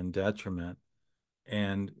them are in detriment.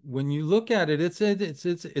 And when you look at it,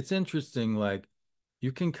 it's interesting. Like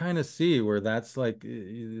you can kind of see where that's like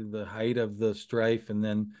the height of the strife, and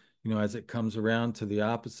then as it comes around to the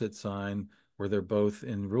opposite sign where they're both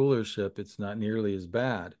in rulership, it's not nearly as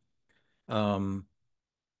bad. Um,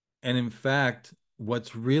 and in fact,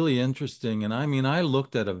 what's really interesting, and I mean, I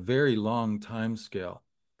looked at a very long time scale.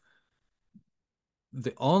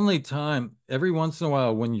 The only time, every once in a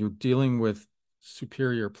while, when you're dealing with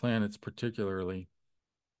superior planets, particularly,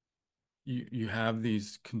 you have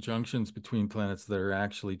these conjunctions between planets that are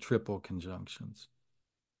actually triple conjunctions.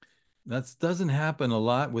 That doesn't happen a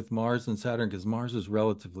lot with Mars and Saturn because Mars is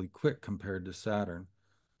relatively quick compared to Saturn.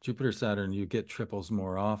 Jupiter, Saturn, you get triples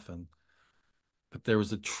more often. But there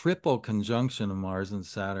was a triple conjunction of Mars and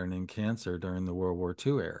Saturn in Cancer during the World War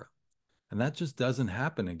II era. And that just doesn't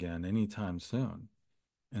happen again anytime soon.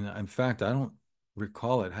 And in fact, I don't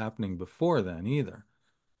recall it happening before then either.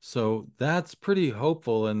 So that's pretty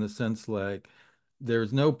hopeful in the sense like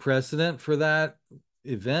there's no precedent for that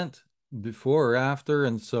event before or after.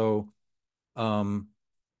 And so um,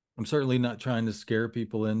 I'm certainly not trying to scare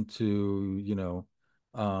people into,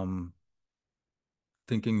 um,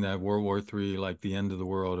 thinking that World War III, like the end of the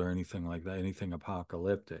world or anything like that, anything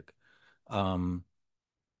apocalyptic. Um,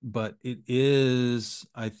 but it is,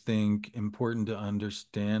 I think, important to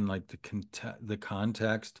understand like the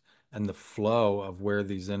context and the flow of where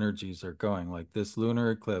these energies are going. Like this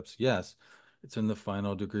lunar eclipse, yes, it's in the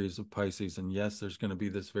final degrees of Pisces, and yes, there's going to be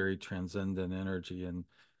this very transcendent energy, and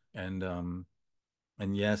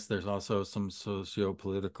and yes, there's also some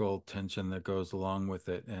socio-political tension that goes along with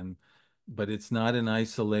it, and but it's not an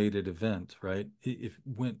isolated event, right? If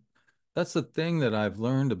when that's the thing that I've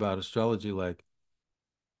learned about astrology, like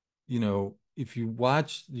if you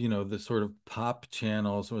watch, the sort of pop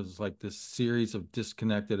channels where it's like this series of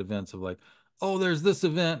disconnected events of like, oh, there's this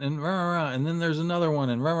event and rah, rah, rah, and then there's another one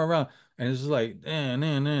and rah, rah, rah. And it's just like, and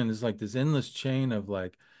it's like this endless chain of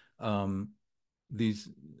like um these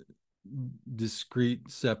discrete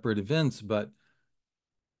separate events. But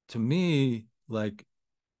to me, like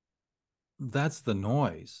that's the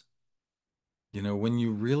noise. When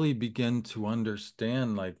you really begin to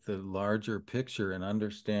understand like the larger picture and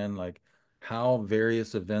understand like how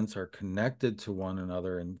various events are connected to one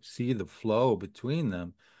another and see the flow between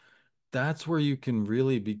them, that's where you can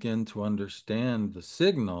really begin to understand the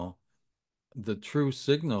signal, the true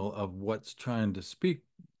signal of what's trying to speak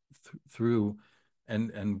through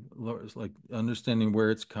like understanding where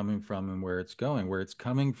it's coming from and where it's going. Where it's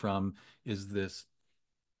coming from is this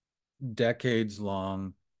decades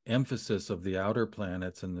long emphasis of the outer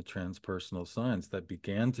planets and the transpersonal signs that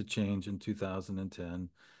began to change in 2010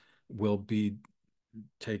 will be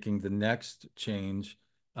taking the next change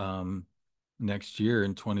um, next year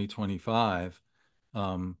in 2025,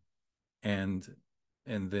 um, and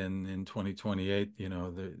then in 2028,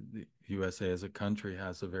 the USA as a country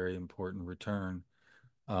has a very important return.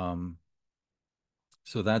 Um,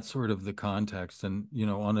 so that's sort of the context. And,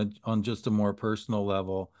 on just a more personal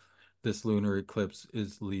level, this lunar eclipse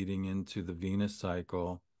is leading into the Venus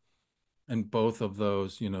cycle. And both of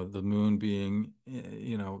those, the moon being,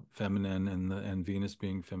 feminine and Venus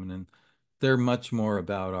being feminine, they're much more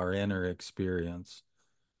about our inner experience.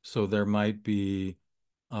 So there might be,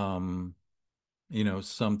 um,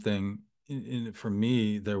 something for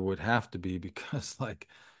me, there would have to be because like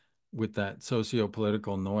with that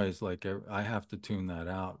socio-political noise, like I have to tune that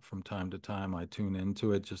out from time to time. I tune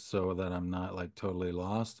into it just so that I'm not like totally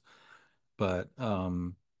lost. But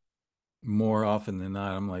more often than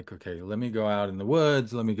not, I'm like, okay, let me go out in the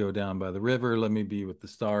woods, let me go down by the river, let me be with the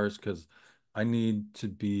stars because I need to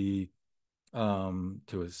be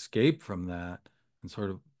to escape from that and sort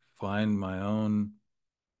of find my own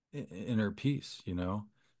inner peace, you know?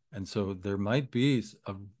 And so there might be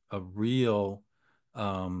a real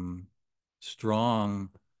um, strong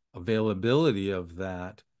availability of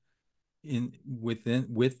that in within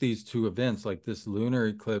with these two events. Like this lunar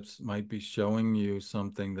eclipse might be showing you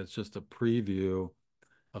something that's just a preview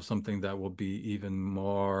of something that will be even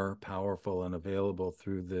more powerful and available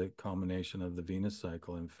through the culmination of the Venus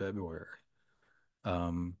cycle in February.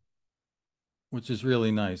 Um, which is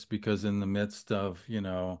really nice because in the midst of,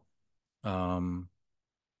 um,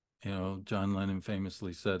 John Lennon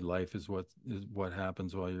famously said, "Life is what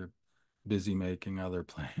happens while you're busy making other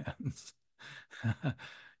plans."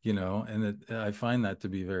 And I find that to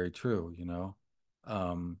be very true.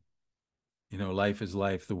 Um, life is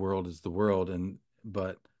life, the world is the world, and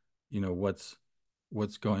but what's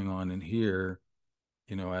going on in here,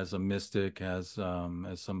 as a mystic, as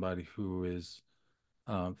somebody who is,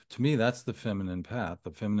 to me, that's the feminine path.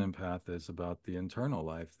 The feminine path is about the internal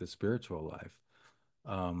life, the spiritual life.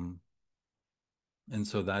 Um, and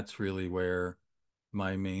so that's really where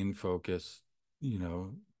my main focus,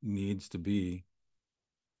 needs to be.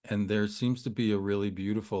 And there seems to be a really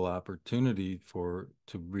beautiful opportunity to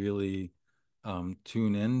really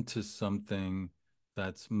tune into something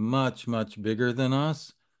that's much, much bigger than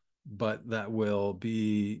us, but that will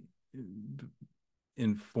be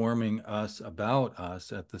informing us about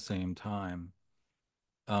us at the same time.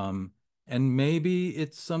 Um, and maybe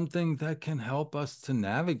it's something that can help us to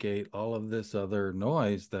navigate all of this other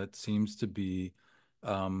noise that seems to be,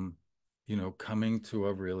 um, coming to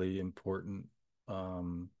a really important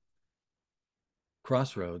um,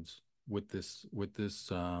 crossroads uh,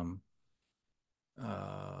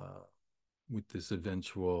 with this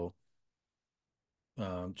eventual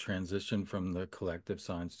transition from the collective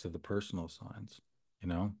signs to the personal signs, you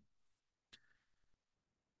know?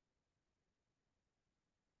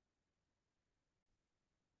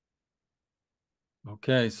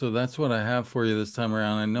 Okay, so that's what I have for you this time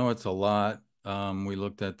around. I know it's a lot. We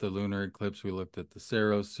looked at the lunar eclipse, we looked at the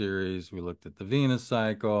Saros series, we looked at the Venus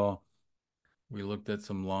cycle, we looked at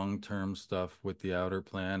some long-term stuff with the outer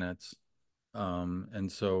planets.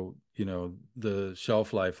 And so, the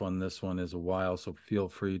shelf life on this one is a while, so feel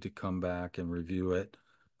free to come back and review it.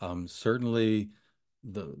 Certainly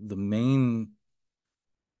the main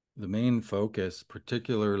focus,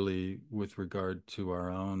 particularly with regard to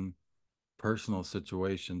our own personal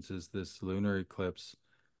situations, is this lunar eclipse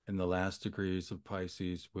in the last degrees of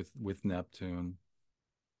Pisces with Neptune,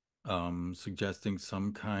 suggesting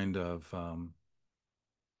some kind of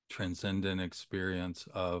transcendent experience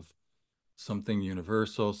of something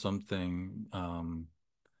universal, something,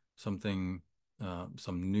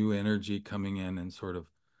 some new energy coming in and sort of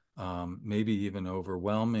maybe even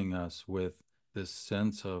overwhelming us with this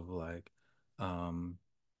sense of like um,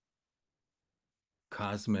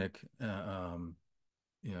 cosmic,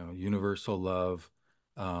 universal love,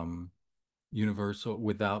 um, universal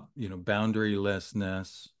without,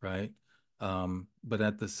 boundarylessness, right? But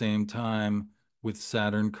at the same time, with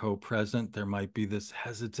Saturn co-present, there might be this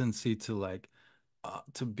hesitancy to like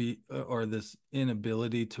to be or this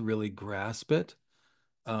inability to really grasp it.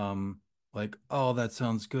 Um, like, oh, that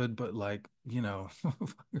sounds good, but like,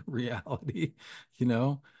 reality, you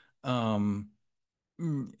know. Um,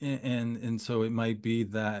 and so it might be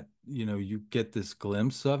that, you get this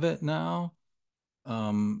glimpse of it now,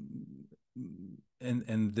 um,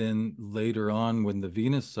 and then later on, when the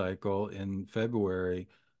Venus cycle in February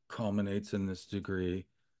culminates in this degree,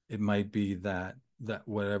 it might be that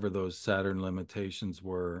whatever those Saturn limitations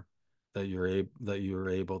were, that you're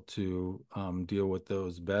able to deal with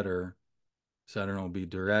those better. Saturn will be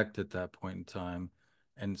direct at that point in time,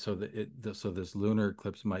 and so so this lunar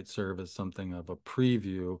eclipse might serve as something of a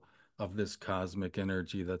preview of this cosmic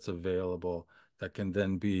energy that's available that can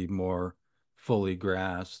then be more fully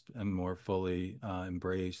grasped and more fully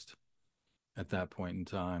embraced at that point in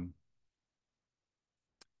time.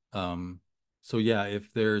 Um, so yeah,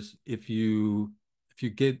 if you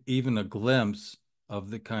get even a glimpse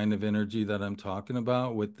of the kind of energy that I'm talking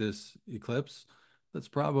about with this eclipse, that's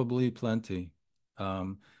probably plenty.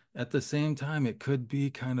 Um, at the same time, it could be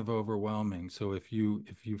kind of overwhelming. So if you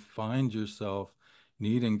find yourself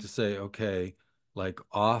needing to say, okay, like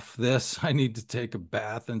off this, I need to take a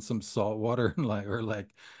bath in some salt water and like, or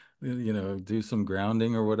like, do some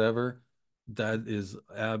grounding or whatever, that is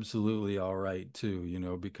absolutely all right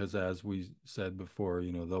too, because as we said before,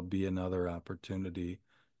 there'll be another opportunity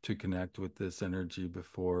to connect with this energy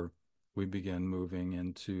before we begin moving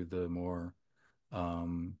into the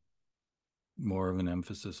um, more of an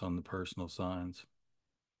emphasis on the personal signs.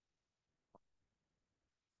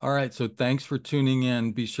 All right, so thanks for tuning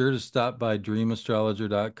in. Be sure to stop by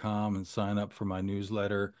dreamastrologer.com and sign up for my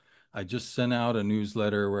newsletter. I just sent out a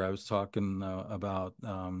newsletter where I was talking about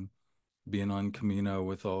being on Camino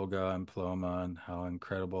with Olga and Paloma and how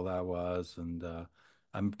incredible that was. And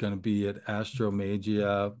I'm going to be at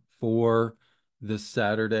Astromagia 4 this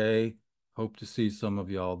Saturday. Hope to see some of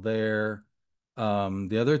y'all there.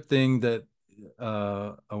 The other thing that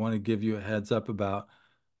I want to give you a heads up about,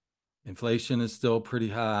 inflation is still pretty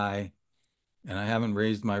high, and I haven't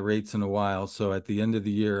raised my rates in a while. So at the end of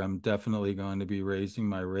the year, I'm definitely going to be raising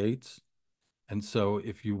my rates. And so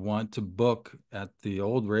if you want to book at the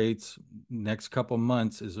old rates, next couple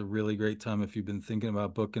months is a really great time. If you've been thinking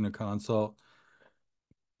about booking a consult,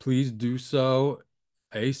 please do so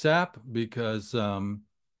ASAP, because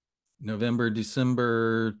November,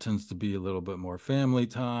 December tends to be a little bit more family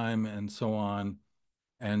time and so on.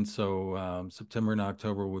 And so September and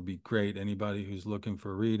October would be great. Anybody who's looking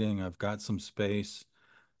for reading, I've got some space.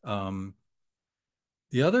 Um,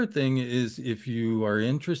 the other thing is, if you are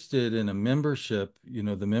interested in a membership,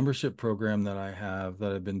 the membership program that I have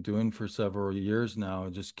that I've been doing for several years now,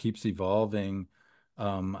 it just keeps evolving.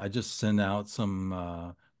 I just sent out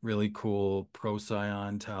some really cool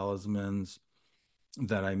Procyon talismans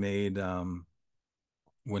that I made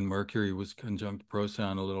when Mercury was conjunct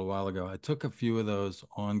Procyon a little while ago. I took a few of those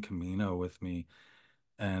on Camino with me,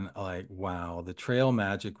 and like, wow, the trail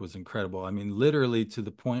magic was incredible. I mean, literally to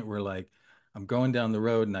the point where like I'm going down the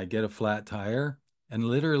road and I get a flat tire, and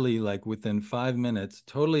literally like within 5 minutes,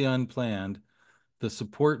 totally unplanned, the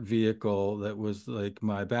support vehicle that was like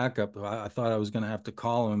my backup, I thought I was going to have to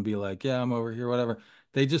call them and be like, yeah, I'm over here, whatever.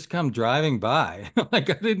 They just come driving by.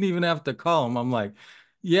 Like I didn't even have to call them. I'm like,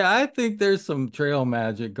 yeah, I think there's some trail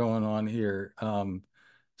magic going on here.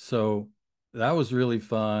 So that was really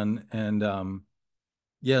fun. And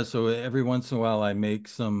yeah, so every once in a while I make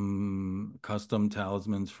some custom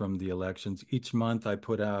talismans from the elections. Each month I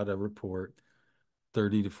put out a report,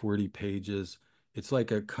 30 to 40 pages. It's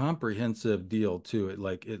like a comprehensive deal too.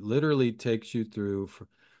 It literally takes you through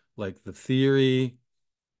like the theory,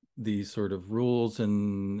 the sort of rules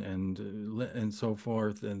and so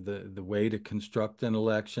forth, and the way to construct an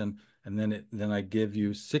election. And then I give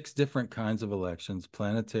you 6 different kinds of elections: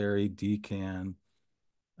 planetary, decan,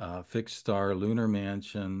 fixed star, lunar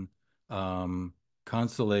mansion,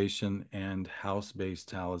 constellation, and house-based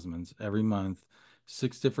talismans every month.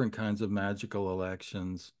 6 different kinds of magical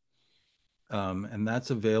elections, and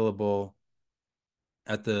that's available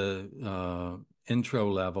at the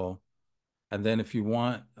intro level. And then if you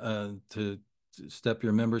want to step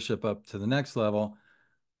your membership up to the next level,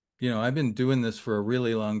 I've been doing this for a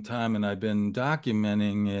really long time, and I've been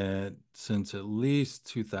documenting it since at least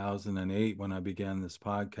 2008 when I began this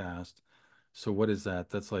podcast. So what is that?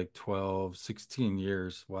 That's like 12, 16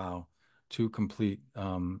 years. Wow. 2 complete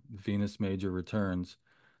Venus major returns.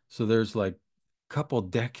 So there's like a couple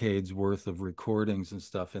decades worth of recordings and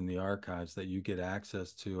stuff in the archives that you get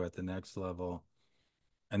access to at the next level.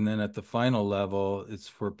 And then at the final level, it's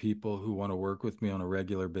for people who want to work with me on a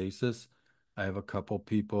regular basis. I have a couple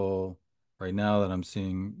people right now that I'm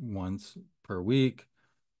seeing once per week.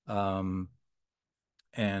 Um,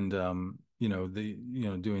 and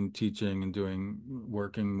doing teaching and doing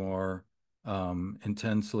working more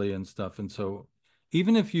intensely and stuff. And so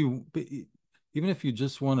even if you even if you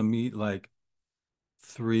just want to meet like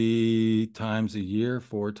 3 times a year,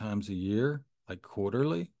 4 times a year, like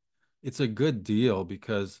quarterly, it's a good deal,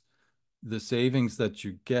 because the savings that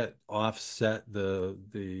you get offset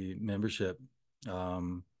the membership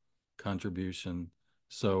um, contribution.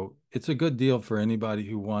 So it's a good deal for anybody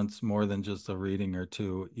who wants more than just a reading or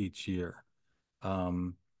two each year.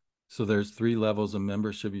 Um, so there's 3 levels of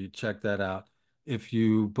membership. You check that out. If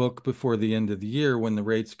you book before the end of the year, when the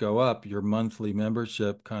rates go up, your monthly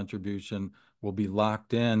membership contribution will be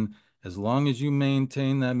locked in. As long as you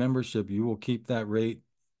maintain that membership, you will keep that rate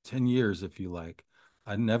 10 years if you like.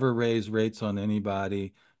 I never raise rates on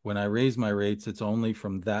anybody. When I raise my rates, it's only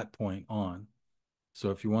from that point on. So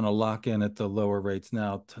if you want to lock in at the lower rates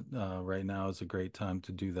now, right now is a great time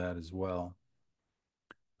to do that as well.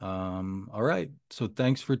 All right. So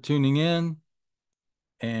thanks for tuning in.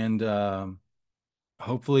 And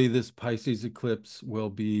hopefully this Pisces eclipse will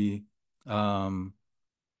be um,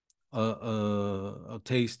 a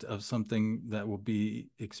taste of something that will be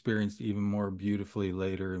experienced even more beautifully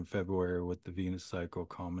later in February with the Venus cycle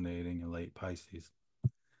culminating in late Pisces.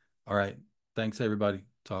 All right. Thanks, everybody.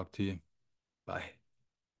 Talk to you. Bye.